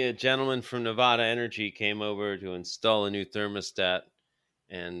 Recently, a gentleman from Nevada Energy came over to install a new thermostat,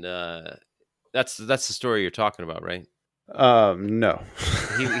 and that's the story you're talking about, right? No.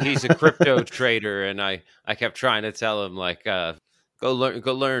 He's a crypto trader, and I kept trying to tell him, like, go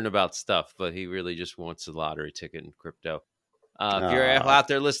learn about stuff, but he really just wants a lottery ticket in crypto. If you're out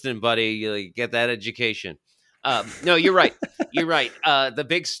there listening, buddy, you get that education. No, you're right. You're right. The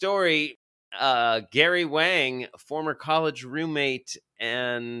big story, Gary Wang, former college roommate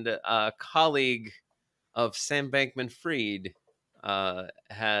and colleague of Sam Bankman-Fried,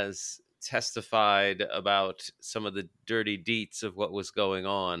 has testified about some of the dirty deets of what was going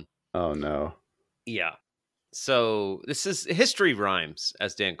on. Oh, no. Yeah. So this is history rhymes,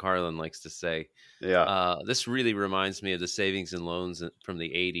 as Dan Carlin likes to say. Yeah. This really reminds me of the savings and loans from the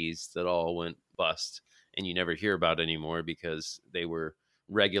 80s that all went bust and you never hear about anymore because they were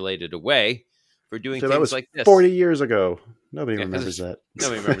regulated away for doing things like this. 40 years ago. Nobody remembers that.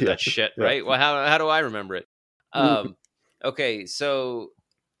 Nobody remembers that shit, right? Yeah. Well, how do I remember it? Okay, so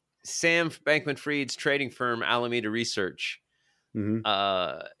Sam Bankman-Fried's trading firm, Alameda Research,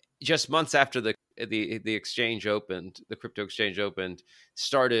 just months after the exchange opened, the crypto exchange opened,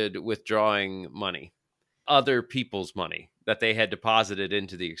 started withdrawing money, other people's money that they had deposited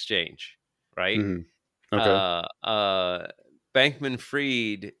into the exchange, right? Okay.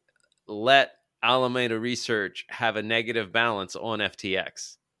 Bankman-Fried let Alameda Research have a negative balance on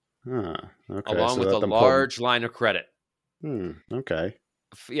FTX, okay. along with a large line of credit. Okay.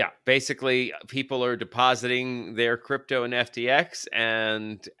 Yeah, basically, people are depositing their crypto in FTX,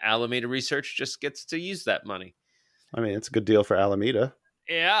 and Alameda Research just gets to use that money. I mean, it's a good deal for Alameda.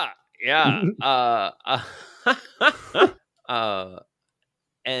 Yeah.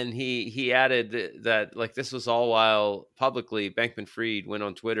 And he added that, like, this was all while publicly Bankman-Fried went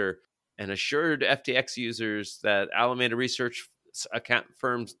on Twitter and assured FTX users that Alameda Research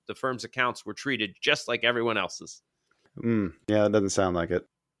the firm's accounts were treated just like everyone else's. Yeah, it doesn't sound like it.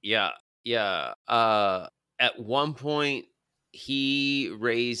 Yeah. At one point, he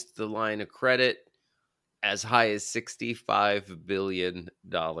raised the line of credit as high as $65 billion.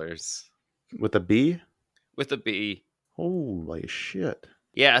 With a B? With a B. Holy shit.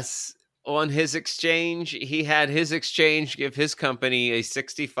 Yes. On his exchange, he had his exchange give his company a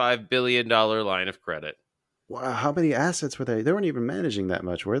 $65 billion line of credit. Wow, how many assets were they? They weren't even managing that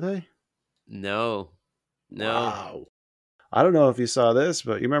much, were they? No. Wow. I don't know if you saw this,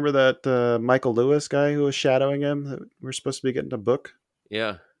 but you remember that Michael Lewis guy who was shadowing him? That we're supposed to be getting a book?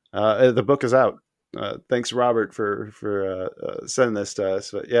 Yeah. The book is out. Thanks, Robert, for sending this to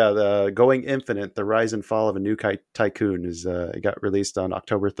us. But yeah, the Going Infinite: The Rise and Fall of a New Tycoon is it got released on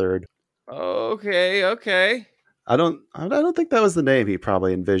October 3rd. Okay. I don't think that was the name he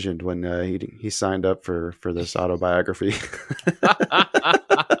probably envisioned when he signed up for this autobiography.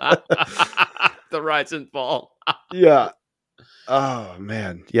 The Rise and Fall. Yeah. Oh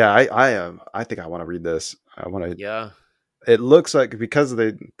man. Yeah, I think I want to read this. I want to. Yeah. It looks like, because of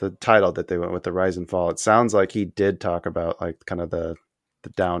the title that they went with, The Rise and Fall, it sounds like he did talk about, like, kind of the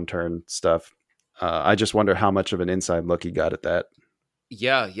downturn stuff. I just wonder how much of an inside look he got at that.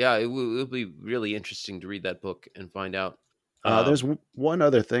 Yeah. It will be really interesting to read that book and find out. There's one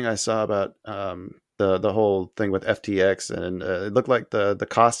other thing I saw about the whole thing with FTX, and it looked like the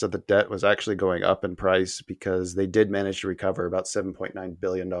cost of the debt was actually going up in price because they did manage to recover about $7.9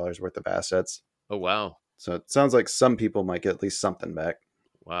 billion worth of assets. Oh, wow. So it sounds like some people might get at least something back.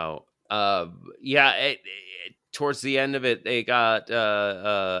 Wow. Towards the end of it, they got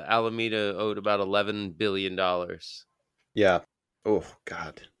Alameda owed about $11 billion. Yeah. Oh,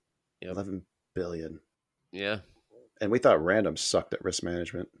 God. Yep. $11 billion. Yeah. And we thought Random sucked at risk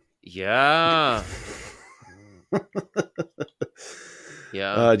management. Yeah.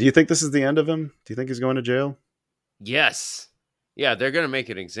 Yeah. Do you think this is the end of him? Do you think he's going to jail? Yes. Yeah, they're going to make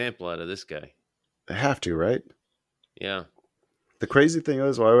an example out of this guy. They have to, right? Yeah. The crazy thing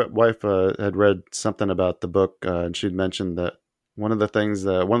is, my wife had read something about the book, and she'd mentioned that one of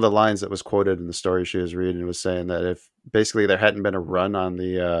the lines that was quoted in the story she was reading was saying that if basically there hadn't been a run on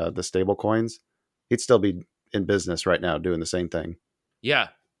the stable coins, he'd still be in business right now doing the same thing. Yeah.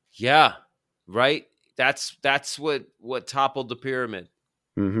 Right. That's what toppled the pyramid.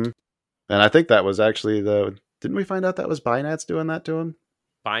 Mm-hmm. And I think that was actually Didn't we find out that was Binance doing that to him?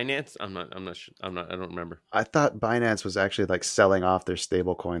 Binance? I'm not sure. I don't remember. I thought Binance was actually like selling off their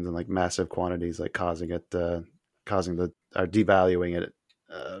stable coins in like massive quantities, like devaluing it.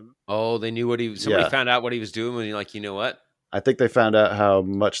 Oh, they knew somebody found out what he was doing, and you're like, you know what? I think they found out how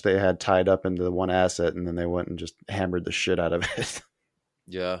much they had tied up into the one asset, and then they went and just hammered the shit out of it.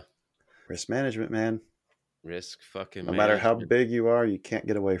 Yeah. Risk management, man. Risk fucking No matter how big you are, you can't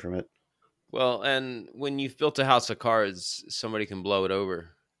get away from it. Well, and when you've built a house of cards, somebody can blow it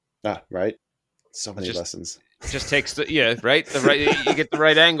over. Ah, right. So many lessons. Just takes right. You get the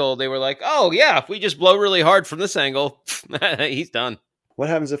right angle. They were like, oh yeah, if we just blow really hard from this angle, he's done. What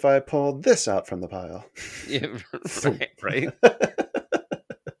happens if I pull this out from the pile? Yeah, right.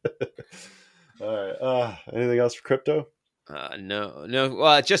 All right. Anything else for crypto? No.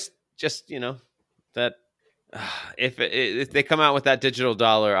 Well, just that if they come out with that digital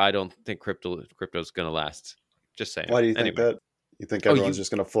dollar, I don't think crypto's going to last. Just saying. Why do you think that? You think everyone's just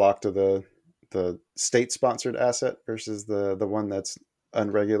going to flock to the state-sponsored asset versus the one that's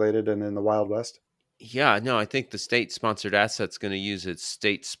unregulated and in the Wild West? Yeah, no, I think the state-sponsored asset's going to use its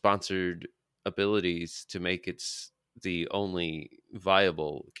state-sponsored abilities to make it the only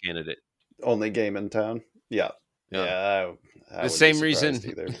viable candidate. Only game in town? Yeah. I the same reason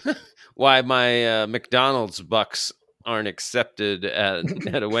why my McDonald's bucks aren't accepted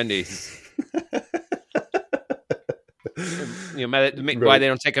at a Wendy's. Why they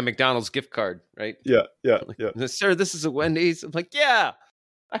don't take a McDonald's gift card, right? Yeah. Sir, this is a Wendy's. I'm like, yeah,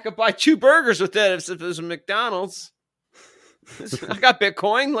 I could buy 2 burgers with that if it was a McDonald's. I got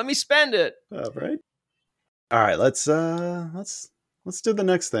Bitcoin. Let me spend it. Right. All right. Let's do the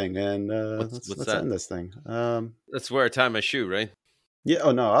next thing, and let's end this thing. That's where I tie my shoe, right? Yeah.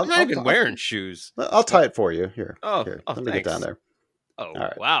 Oh no, I'm not even wearing shoes. I'll tie it for you. Here. Here. Let me get down there. Oh, all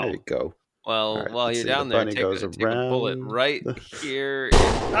right, wow. There you go. Well, while you're down there, take a bullet right here.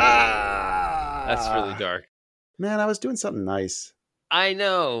 That's really dark. Man, I was doing something nice. I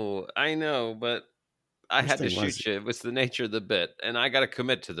know, but I had to shoot you. It was the nature of the bit, and I got to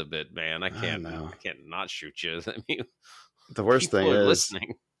commit to the bit, man. I can't not shoot you. I mean, the worst thing is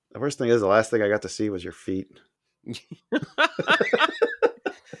the last thing I got to see was your feet.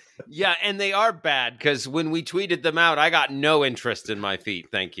 Yeah, and they are bad because when we tweeted them out, I got no interest in my feet.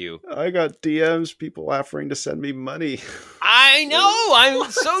 Thank you. I got DMs, people offering to send me money. I know. I'm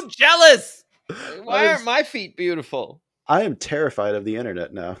so jealous. Why aren't my feet beautiful? I am terrified of the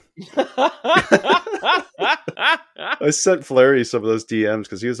internet now. I sent Flurry some of those DMs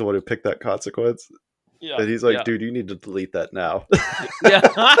because he was the one who picked that consequence. Yeah, and he's like, dude, you need to delete that now. Yeah.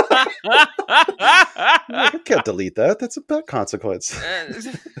 I can't delete that. That's a bad consequence.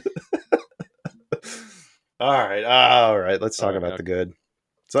 All right. Let's talk about the good.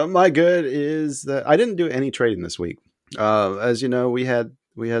 So my good is that I didn't do any trading this week. As you know, we had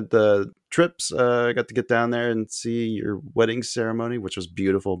the trips. I got to get down there and see your wedding ceremony, which was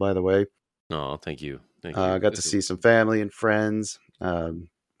beautiful, by the way. Oh, thank you. I got to see some family and friends.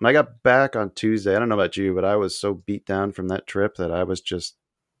 When I got back on Tuesday, I don't know about you, but I was so beat down from that trip that I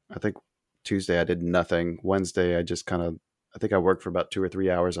think Tuesday I did nothing. Wednesday, I think I worked for about 2 or 3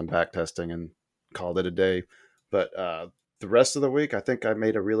 hours on back testing and called it a day. But the rest of the week, I think I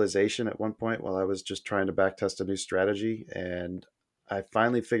made a realization at one point while I was just trying to back test a new strategy. And I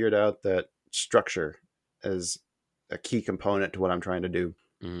finally figured out that structure is a key component to what I'm trying to do.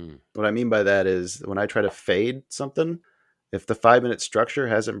 What I mean by that is when I try to fade something, if the 5-minute structure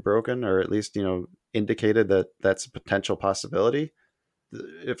hasn't broken, or at least, indicated that that's a potential possibility,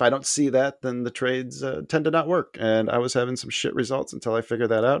 if I don't see that, then the trades tend to not work. And I was having some shit results until I figured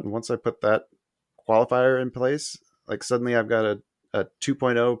that out. And once I put that qualifier in place, like suddenly I've got a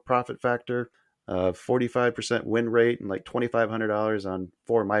 2.0 profit factor, 45% win rate, and like $2,500 on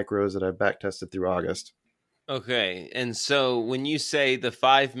 4 micros that I've back tested through August. Okay. And so when you say the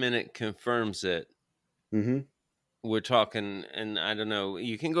 5-minute confirms it, we're talking, and I don't know,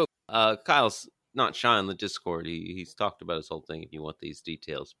 you can go, Kyle's not shy on the Discord. He's talked about his whole thing if you want these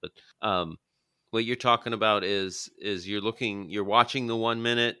details. But what you're talking about is you're watching the 1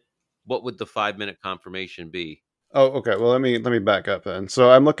 minute. What would the 5-minute confirmation be? Oh, okay. Well, let me back up then.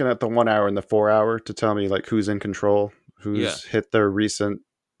 So I'm looking at the 1 hour and the 4 hour to tell me like who's in control, who's hit their recent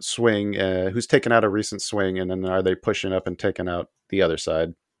swing, who's taken out a recent swing, and then are they pushing up and taking out the other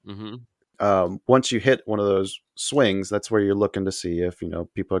side? Once you hit one of those swings, that's where you're looking to see if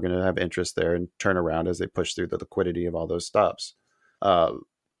people are going to have interest there and turn around as they push through the liquidity of all those stops. So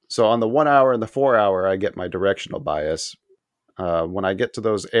on the 1 hour and the 4 hour, I get my directional bias. When I get to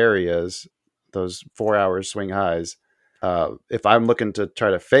those areas, those 4 hour swing highs, If I'm looking to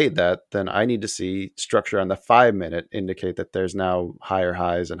try to fade that, then I need to see structure on the 5-minute indicate that there's now higher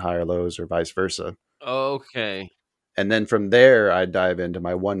highs and higher lows or vice versa. Okay. And then from there, I dive into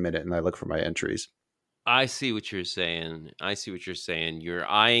my 1 minute and I look for my entries. I see what you're saying. You're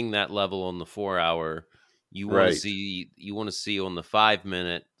eyeing that level on the 4-hour. You want Right. to see on the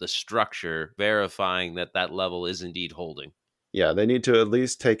 5-minute the structure verifying that that level is indeed holding. Yeah, they need to at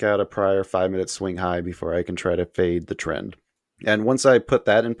least take out a prior 5-minute swing high before I can try to fade the trend. And once I put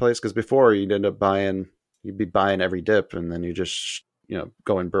that in place, because before you'd be buying every dip and then you just,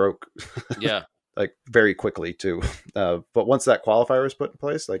 going broke. Yeah. Like very quickly too. But once that qualifier was put in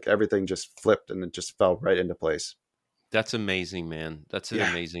place, like everything just flipped and it just fell right into place. That's amazing, man. That's an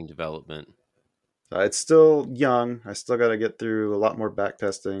amazing development. It's still young. I still got to get through a lot more back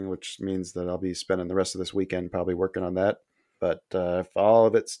testing, which means that I'll be spending the rest of this weekend probably working on that. But if all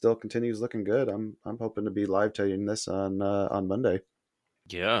of it still continues looking good, I'm hoping to be live trading this on Monday.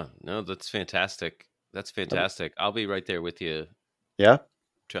 Yeah, no, that's fantastic. I'll be right there with you. Yeah.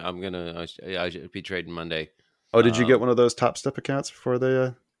 I should be trading Monday. Oh, did you get one of those Top Step accounts before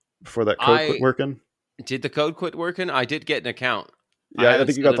that code quit working? Did the code quit working? I did get an account. Yeah, I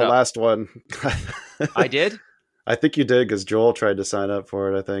think you got the last one. I did? I think you did because Joel tried to sign up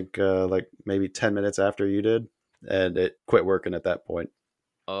for it, I think, like maybe 10 minutes after you did, and it quit working at that point.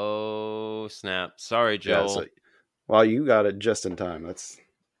 Oh, snap. Sorry, Joel. Well, you got it just in time. Let's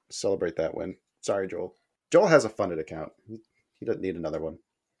celebrate that win. Sorry, Joel. Joel has a funded account. He doesn't need another one.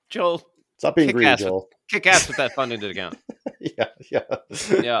 Joel. Stop being greedy, Joel. Kick ass with that funded account. Yeah.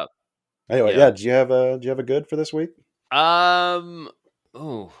 Anyway, yeah. Do you have a good for this week? I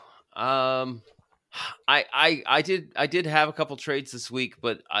did have a couple trades this week,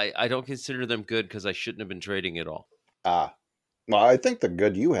 but I don't consider them good because I shouldn't have been trading at all. Well, I think the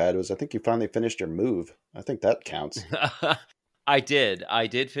good you had was I think you finally finished your move. I think that counts. I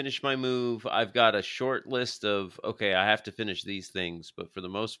did finish my move. I've got a short list of, okay, I have to finish these things, but for the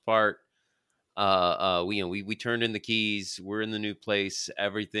most part, we turned in the keys. We're in the new place.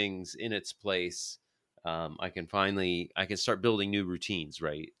 Everything's in its place. I can start building new routines,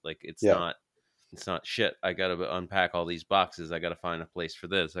 right? Like it's not shit. I got to unpack all these boxes. I got to find a place for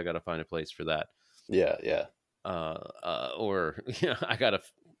this. I got to find a place for that. Yeah. Or I got to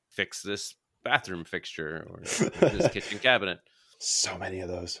fix this bathroom fixture or this kitchen cabinet. So many of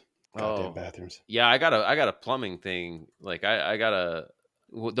those goddamn bathrooms. Yeah, I got a plumbing thing. Like I got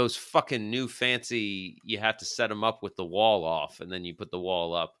those fucking new fancy. You have to set them up with the wall off, and then you put the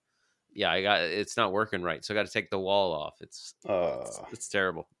wall up. Yeah, it's not working right, so I got to take the wall off. It's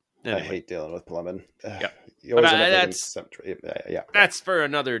terrible. Anyway. I hate dealing with plumbing. Yeah, but that's for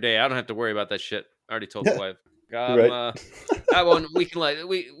another day. I don't have to worry about that shit. I already told the wife. Right. That one we can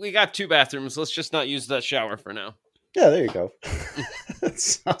we got 2 bathrooms. Let's just not use that shower for now. Yeah, there you go. It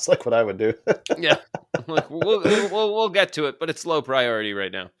sounds like what I would do. Yeah, we'll get to it, but it's low priority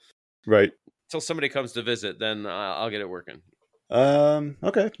right now. Right. Until somebody comes to visit, then I'll get it working.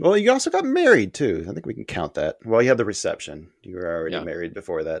 Okay. Well, you also got married too. I think we can count that. Well, you had the reception. You were already married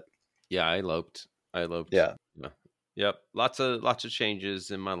before that. Yeah, I eloped. Yeah. Yep. Lots of changes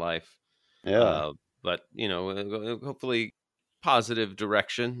in my life. Yeah. But hopefully positive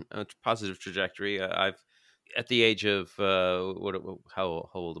direction, positive trajectory. I've at the age of how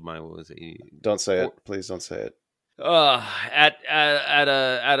old am I? What was it? Don't say it. Please don't say it. At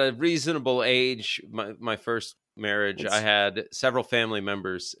a reasonable age, my first marriage, I had several family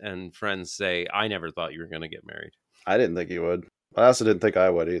members and friends say, "I never thought you were going to get married." I didn't think you would. I also didn't think I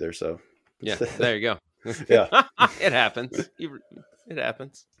would either. So yeah, there you go. Yeah, it happens. It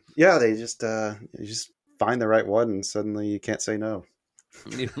happens. Yeah, they just you just find the right one, and suddenly you can't say no.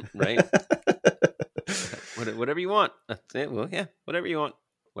 Right. Whatever you want. Well, yeah, whatever you want.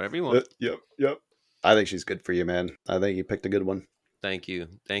 Yep. I think she's good for you, man. I think you picked a good one. Thank you.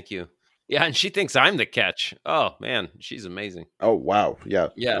 Yeah, and she thinks I'm the catch. Oh man, she's amazing. Oh wow, yeah.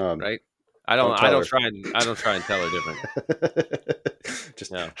 Right. I don't try and tell her different.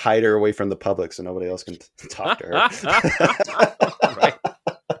 Just hide her away from the public so nobody else can talk to her. Right.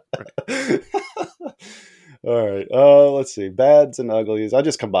 All right. Let's see. Bads and uglies. I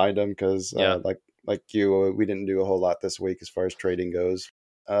just combined them because, like you, we didn't do a whole lot this week as far as trading goes.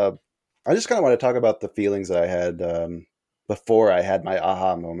 I just kind of want to talk about the feelings that I had before I had my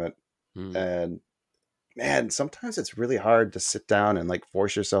aha moment. And man, sometimes it's really hard to sit down and like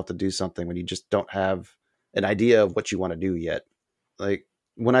force yourself to do something when you just don't have an idea of what you want to do yet. Like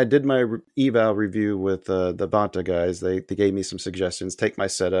when I did my eval review with the Banta guys, they gave me some suggestions, take my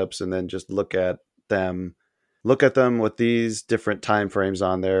setups and then just look at them look at them with these different time frames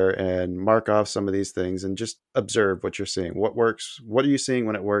on there and mark off some of these things and just observe what you're seeing. What works? What are you seeing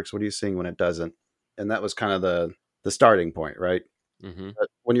when it works? What are you seeing when it doesn't? And that was kind of the starting point, right? Mm-hmm. But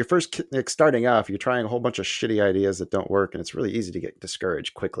when you're first starting off, you're trying a whole bunch of shitty ideas that don't work, and it's really easy to get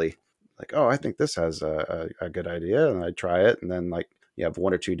discouraged quickly. Like, oh, I think this has a good idea, and I try it, and then like you have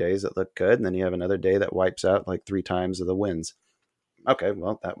 1 or 2 days that look good, and then you have another day that wipes out like 3 times of the wins. Okay,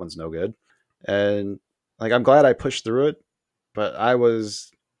 well, that one's no good. And like, I'm glad I pushed through it, but I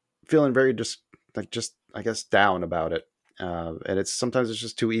was feeling very just I guess down about it. And sometimes it's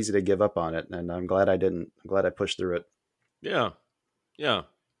just too easy to give up on it. And I'm glad I didn't. I'm glad I pushed through it. Yeah. Yeah.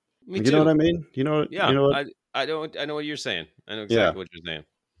 Me You too. know what I mean? Yeah. You know what? I know what you're saying. I know Yeah. exactly what you're saying.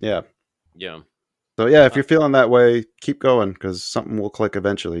 Yeah. Yeah. So yeah, if you're feeling that way, keep going because something will click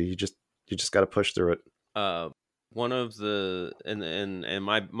eventually. You just got to push through it. One of the and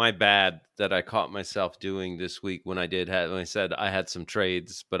my bad that I caught myself doing this week when I said I had some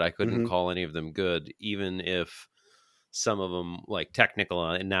trades, but I couldn't call any of them good, even if some of them, like technical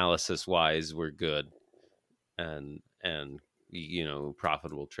analysis wise, were good and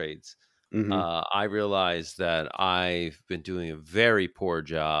profitable trades. I realized that I've been doing a very poor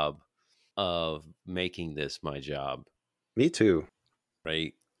job of making this my job. Me too.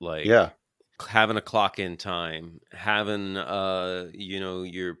 Right? Like, yeah, having a clock in time, having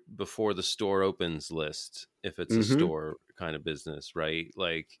your before the store opens list if it's a store kind of business, right?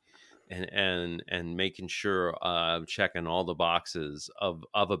 Like, and making sure I'm checking all the boxes of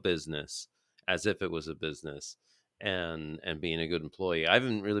a business as if it was a business, and being a good employee. I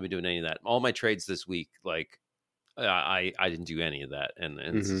haven't really been doing any of that. All my trades this week, like, I didn't do any of that, and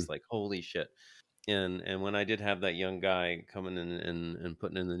it's just like, holy shit. And when I did have that young guy coming in and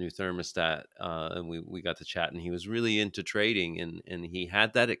putting in the new thermostat, and we got to chat, and he was really into trading, and he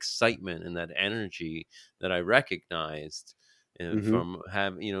had that excitement and that energy that I recognized from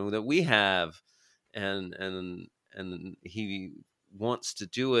that we have, and he wants to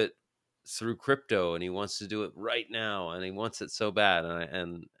do it through crypto, and he wants to do it right now, and he wants it so bad, I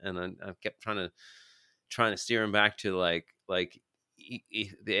kept trying to steer him back to like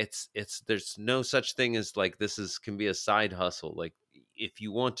it's there's no such thing as like can be a side hustle. Like, if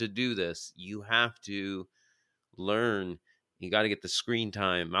you want to do this, you have to learn. You got to get the screen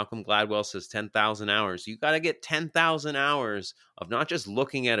time. Malcolm Gladwell says 10,000 hours. You got to get 10,000 hours of not just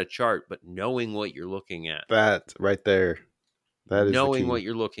looking at a chart, but knowing what you're looking at. That right there. That is knowing the key. what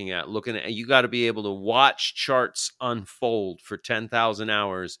you're looking at. You got to be able to watch charts unfold for 10,000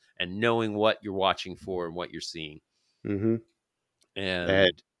 hours and knowing what you're watching for and what you're seeing.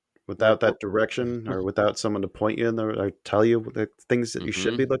 And without that direction, or without someone to point you in or tell you the things that you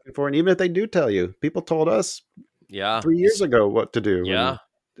should be looking for, and even if they do tell you, people told us 3 years ago what to do.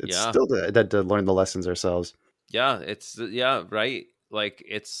 It's still that to learn the lessons ourselves. Right. Like,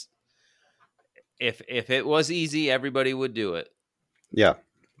 it's if it was easy, everybody would do it. Yeah,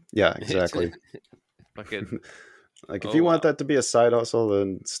 exactly. Like, if you want that to be a side hustle,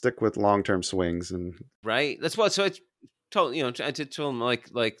 then stick with long-term swings. And right, that's what. So it's told I did tell them like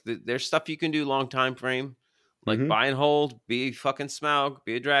there's stuff you can do long time frame, like buy and hold, be fucking Smaug,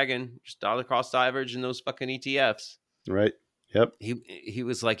 be a dragon, just dollar cost average in those fucking ETFs. Right. Yep. He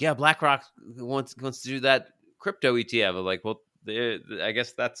was like, yeah, BlackRock wants to do that crypto ETF. I'm like, well, I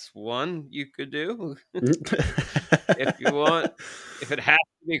guess that's one you could do if you want, if it has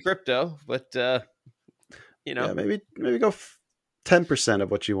to be crypto. But yeah, maybe go 10%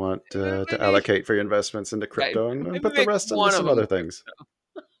 of what you want to allocate for your investments into crypto, and put the rest into some other things.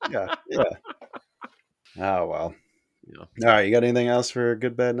 Yeah. Oh, well. Yeah. All right, you got anything else for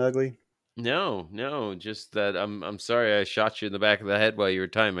good, bad, and ugly? No, just that I'm sorry I shot you in the back of the head while you were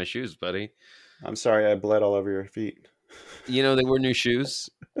tying my shoes, buddy. I'm sorry I bled all over your feet. They were new shoes.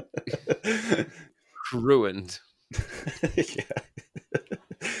 Ruined. Yeah.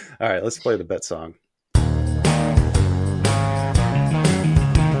 All right, let's play the bet song.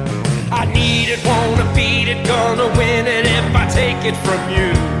 I need it, wanna beat it, gonna win it if I take it from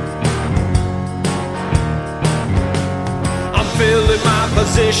you. I'm filling my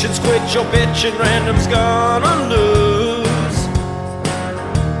positions, quit your bitching, random's gonna lose.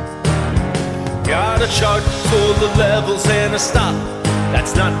 Got a chart full of levels and a stop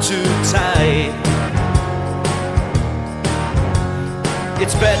that's not too tight.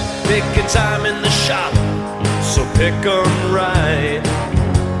 It's bet picking time in the shop, so pick 'em right.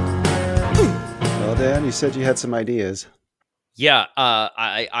 Well, Dan, you said you had some ideas. Yeah,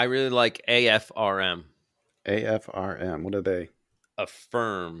 I really like AFRM. AFRM, what are they?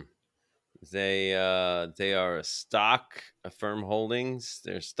 Affirm. They are a stock, Affirm Holdings.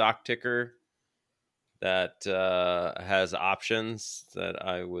 Their stock ticker that has options that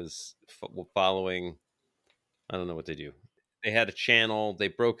I was following. I don't know what they do. They had a channel. They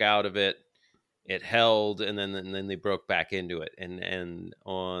broke out of it. It held, and then they broke back into it. And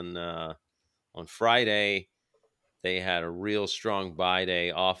on Friday, they had a real strong buy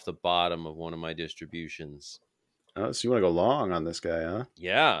day off the bottom of one of my distributions. Oh, so you want to go long on this guy, huh?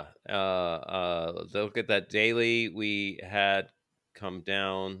 Yeah. Look at that daily. We had come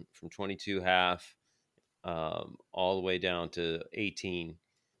down from 22.5 all the way down to 18.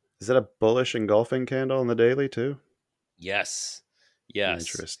 Is that a bullish engulfing candle on the daily too? Yes.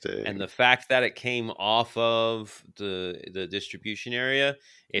 Interesting. And the fact that it came off of the distribution area,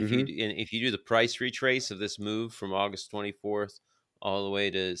 if you do the price retrace of this move from August 24th all the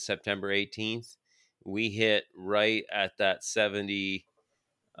way to September 18th, we hit right at that 78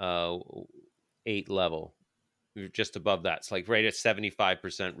 level. We were just above that. It's like right at 75%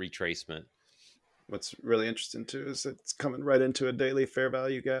 retracement. What's really interesting too is it's coming right into a daily fair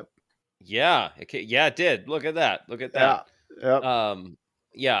value gap. Yeah, it did. Look at that. Yeah.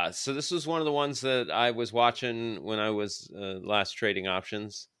 Yeah. So this was one of the ones that I was watching when I was last trading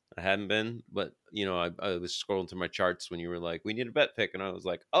options. I hadn't been, but I was scrolling through my charts when you were like, "We need a bet pick," and I was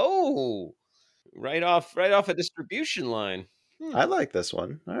like, "Oh, right off a distribution line." I like this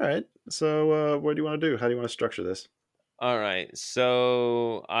one. All right. So what do you want to do? How do you want to structure this? All right.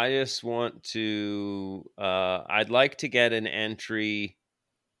 So I just want to. I'd like to get an entry.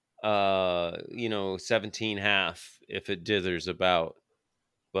 17.5 if it dithers about,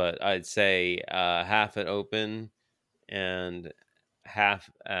 but I'd say half at open and half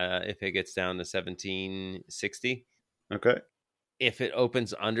if it gets down to 1760. Okay. If it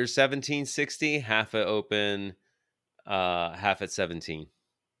opens under 1760, half at open, half at 17.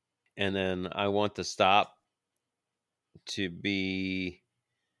 And then I want the stop to be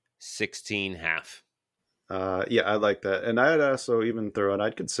 16.5. Yeah, I like that. And I'd also even throw in,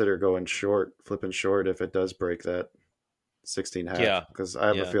 I'd consider going short, flipping short if it does break that 16.5. Yeah. Because I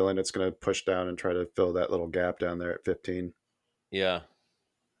have a feeling it's going to push down and try to fill that little gap down there at 15. Yeah.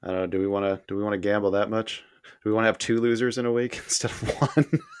 I don't know. Do we want to gamble that much? Do we want to have 2 losers in a week instead of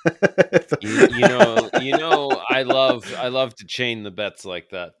 1? I love to chain the bets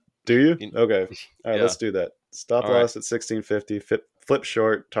like that. Do you? Okay. All right, let's do that. Stop loss at 16.50, flip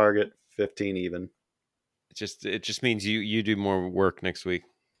short, target 15 even. It just means you do more work next week.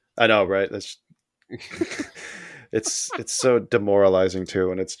 I know, right? That's it's so demoralizing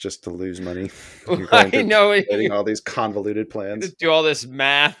too, and it's just to lose money. I know, getting all these convoluted plans. Just do all this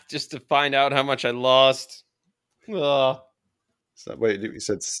math just to find out how much I lost. Ugh. So wait, you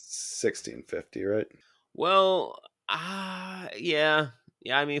said 16.50, right? Well, yeah.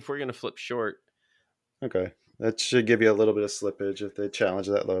 I mean, if we're gonna flip short, okay, that should give you a little bit of slippage if they challenge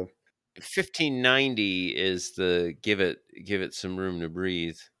that low. 1590 is the give it some room to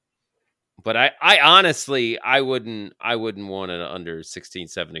breathe. But I honestly I wouldn't want it under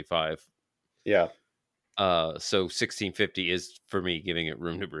 1675. Yeah. So 1650 is for me giving it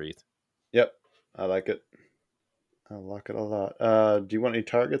room to breathe. Yep, I like it. I like it a lot. Do you want any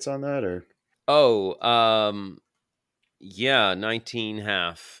targets on that or? Yeah,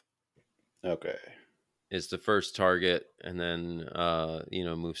 19.5. Okay. Is the first target, and then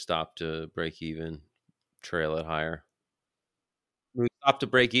move stop to break even, trail it higher. Move stop to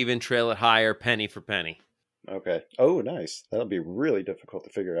break even, trail it higher, penny for penny. Okay. Oh, nice. That'll be really difficult to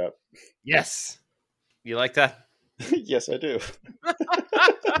figure out. Yes. You like that? Yes, I do.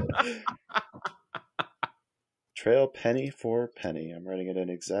 Trail penny for penny. I'm writing it in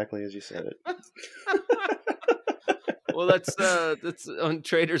exactly as you said it. Well, that's on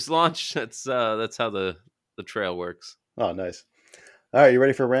Trader's Launch. That's how the trail works. Oh, nice. All right, you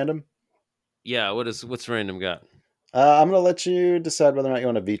ready for random? Yeah. What's random got? I'm gonna let you decide whether or not you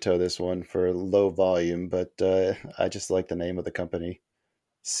want to veto this one for low volume, but I just like the name of the company,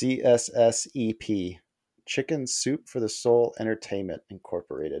 CSSEP, Chicken Soup for the Soul Entertainment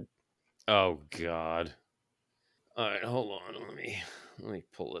Incorporated. Oh God. All right, hold on. Let me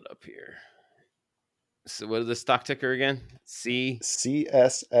pull it up here. So what is the stock ticker again? CSSEP.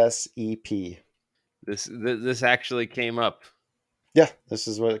 This actually came up. Yeah, this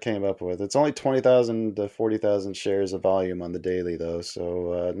is what it came up with. It's only 20,000 to 40,000 shares of volume on the daily, though.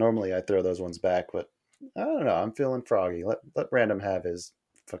 So normally I throw those ones back, but I don't know. I'm feeling froggy. Let Random have his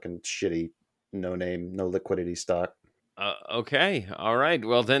fucking shitty, no name, no liquidity stock. Okay. All right.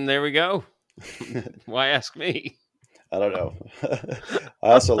 Well, then there we go. Why ask me? I don't know.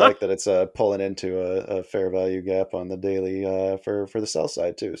 I also like that it's pulling into a fair value gap on the daily for the sell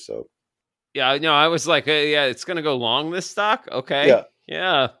side too. So yeah, no, I was like, yeah, it's gonna go long this stock. Okay,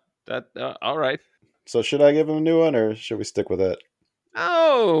 yeah, that all right. So should I give him a new one, or should we stick with it?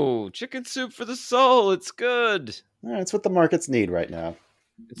 Oh, chicken soup for the soul. It's good. It's what the markets need right now.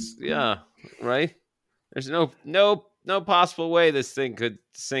 It's right. There's no possible way this thing could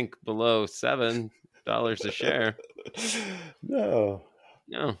sink below $7 a share. No.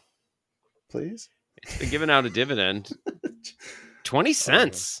 Please. It's been giving out a dividend. 20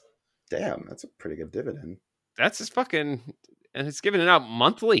 cents. Damn, that's a pretty good dividend. That's just fucking, and it's giving it out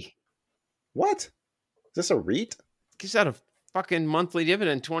monthly. What? Is this a REIT? It gives out a fucking monthly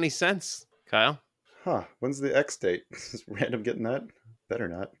dividend, 20 cents, Kyle. Huh. When's the X date? Is random getting that? Better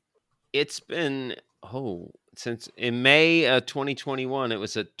not. It's been, since in May 2021, it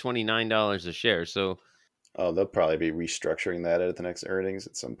was at $29 a share. So, they'll probably be restructuring that at the next earnings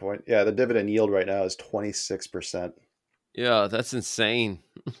at some point. Yeah, the dividend yield right now is 26%. Yeah, that's insane.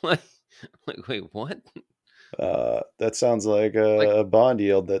 like, wait, what? That sounds like a bond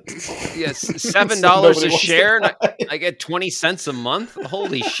yield that. Yes, $7 a share, and I get 20 cents a month.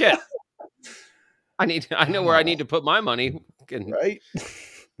 Holy shit! I know where I need to put my money. Right.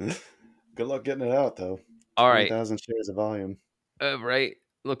 Good luck getting it out, though. All right, 1,000 shares of volume. Right.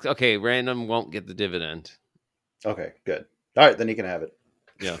 Look, okay. Random won't get the dividend. Okay, good. All right, then you can have it.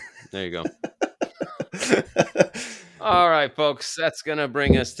 Yeah, there you go. All right, folks, that's going to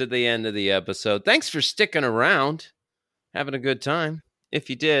bring us to the end of the episode. Thanks for sticking around, having a good time.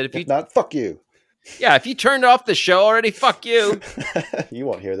 If you did. If not, fuck you. Yeah, if you turned off the show already, fuck you. You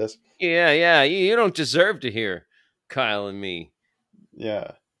won't hear this. Yeah, you don't deserve to hear Kyle and me.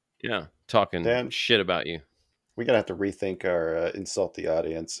 Yeah, talking shit about you. We're going to have to rethink our insult the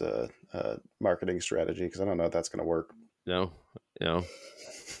audience marketing strategy, because I don't know if that's going to work. No.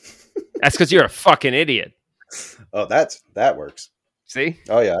 That's because you're a fucking idiot. Oh, that works. See?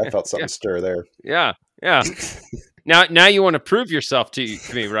 Oh yeah, I felt something stir there. Yeah. Now you want to prove yourself to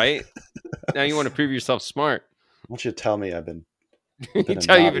me, right? Now you want to prove yourself smart. I want you to tell me I've been. You've been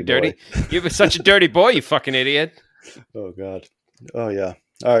dirty. You've been such a dirty boy, you fucking idiot. Oh God. Oh yeah.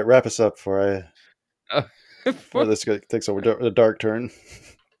 All right, wrap us up before this takes a dark turn.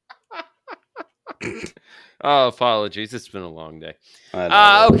 Oh, apologies. It's been a long day.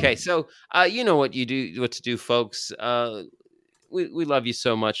 Okay, so you know what to do, folks. We love you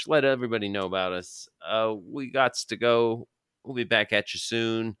so much. Let everybody know about us. We gots to go. We'll be back at you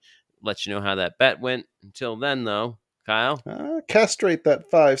soon. Let you know how that bet went. Until then, though, Kyle. Castrate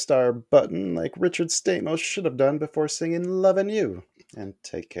that 5-star button like Richard Stamos should have done before singing Lovin' You. And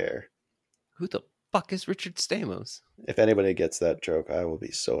take care. Who the fuck is Richard Stamos? If anybody gets that joke, I will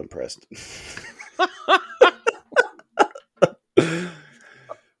be so impressed.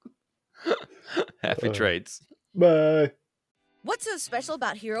 Happy trades. Bye. What's so special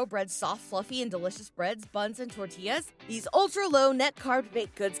about Hero Bread's soft, fluffy, and delicious breads, buns, and tortillas? These ultra-low net-carb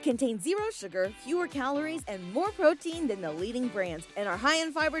baked goods contain 0 sugar, fewer calories, and more protein than the leading brands, and are high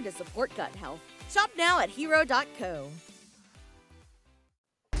in fiber to support gut health. Shop now at hero.co.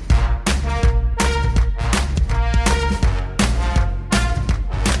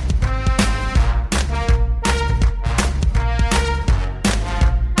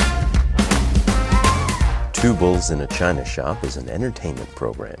 Two Bulls in a China Shop is an entertainment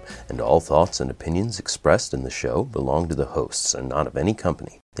program, and all thoughts and opinions expressed in the show belong to the hosts and not of any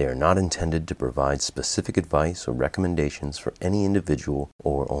company. They are not intended to provide specific advice or recommendations for any individual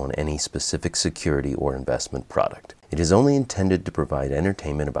or on any specific security or investment product. It is only intended to provide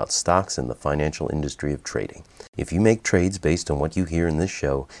entertainment about stocks and the financial industry of trading. If you make trades based on what you hear in this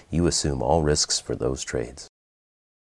show, you assume all risks for those trades.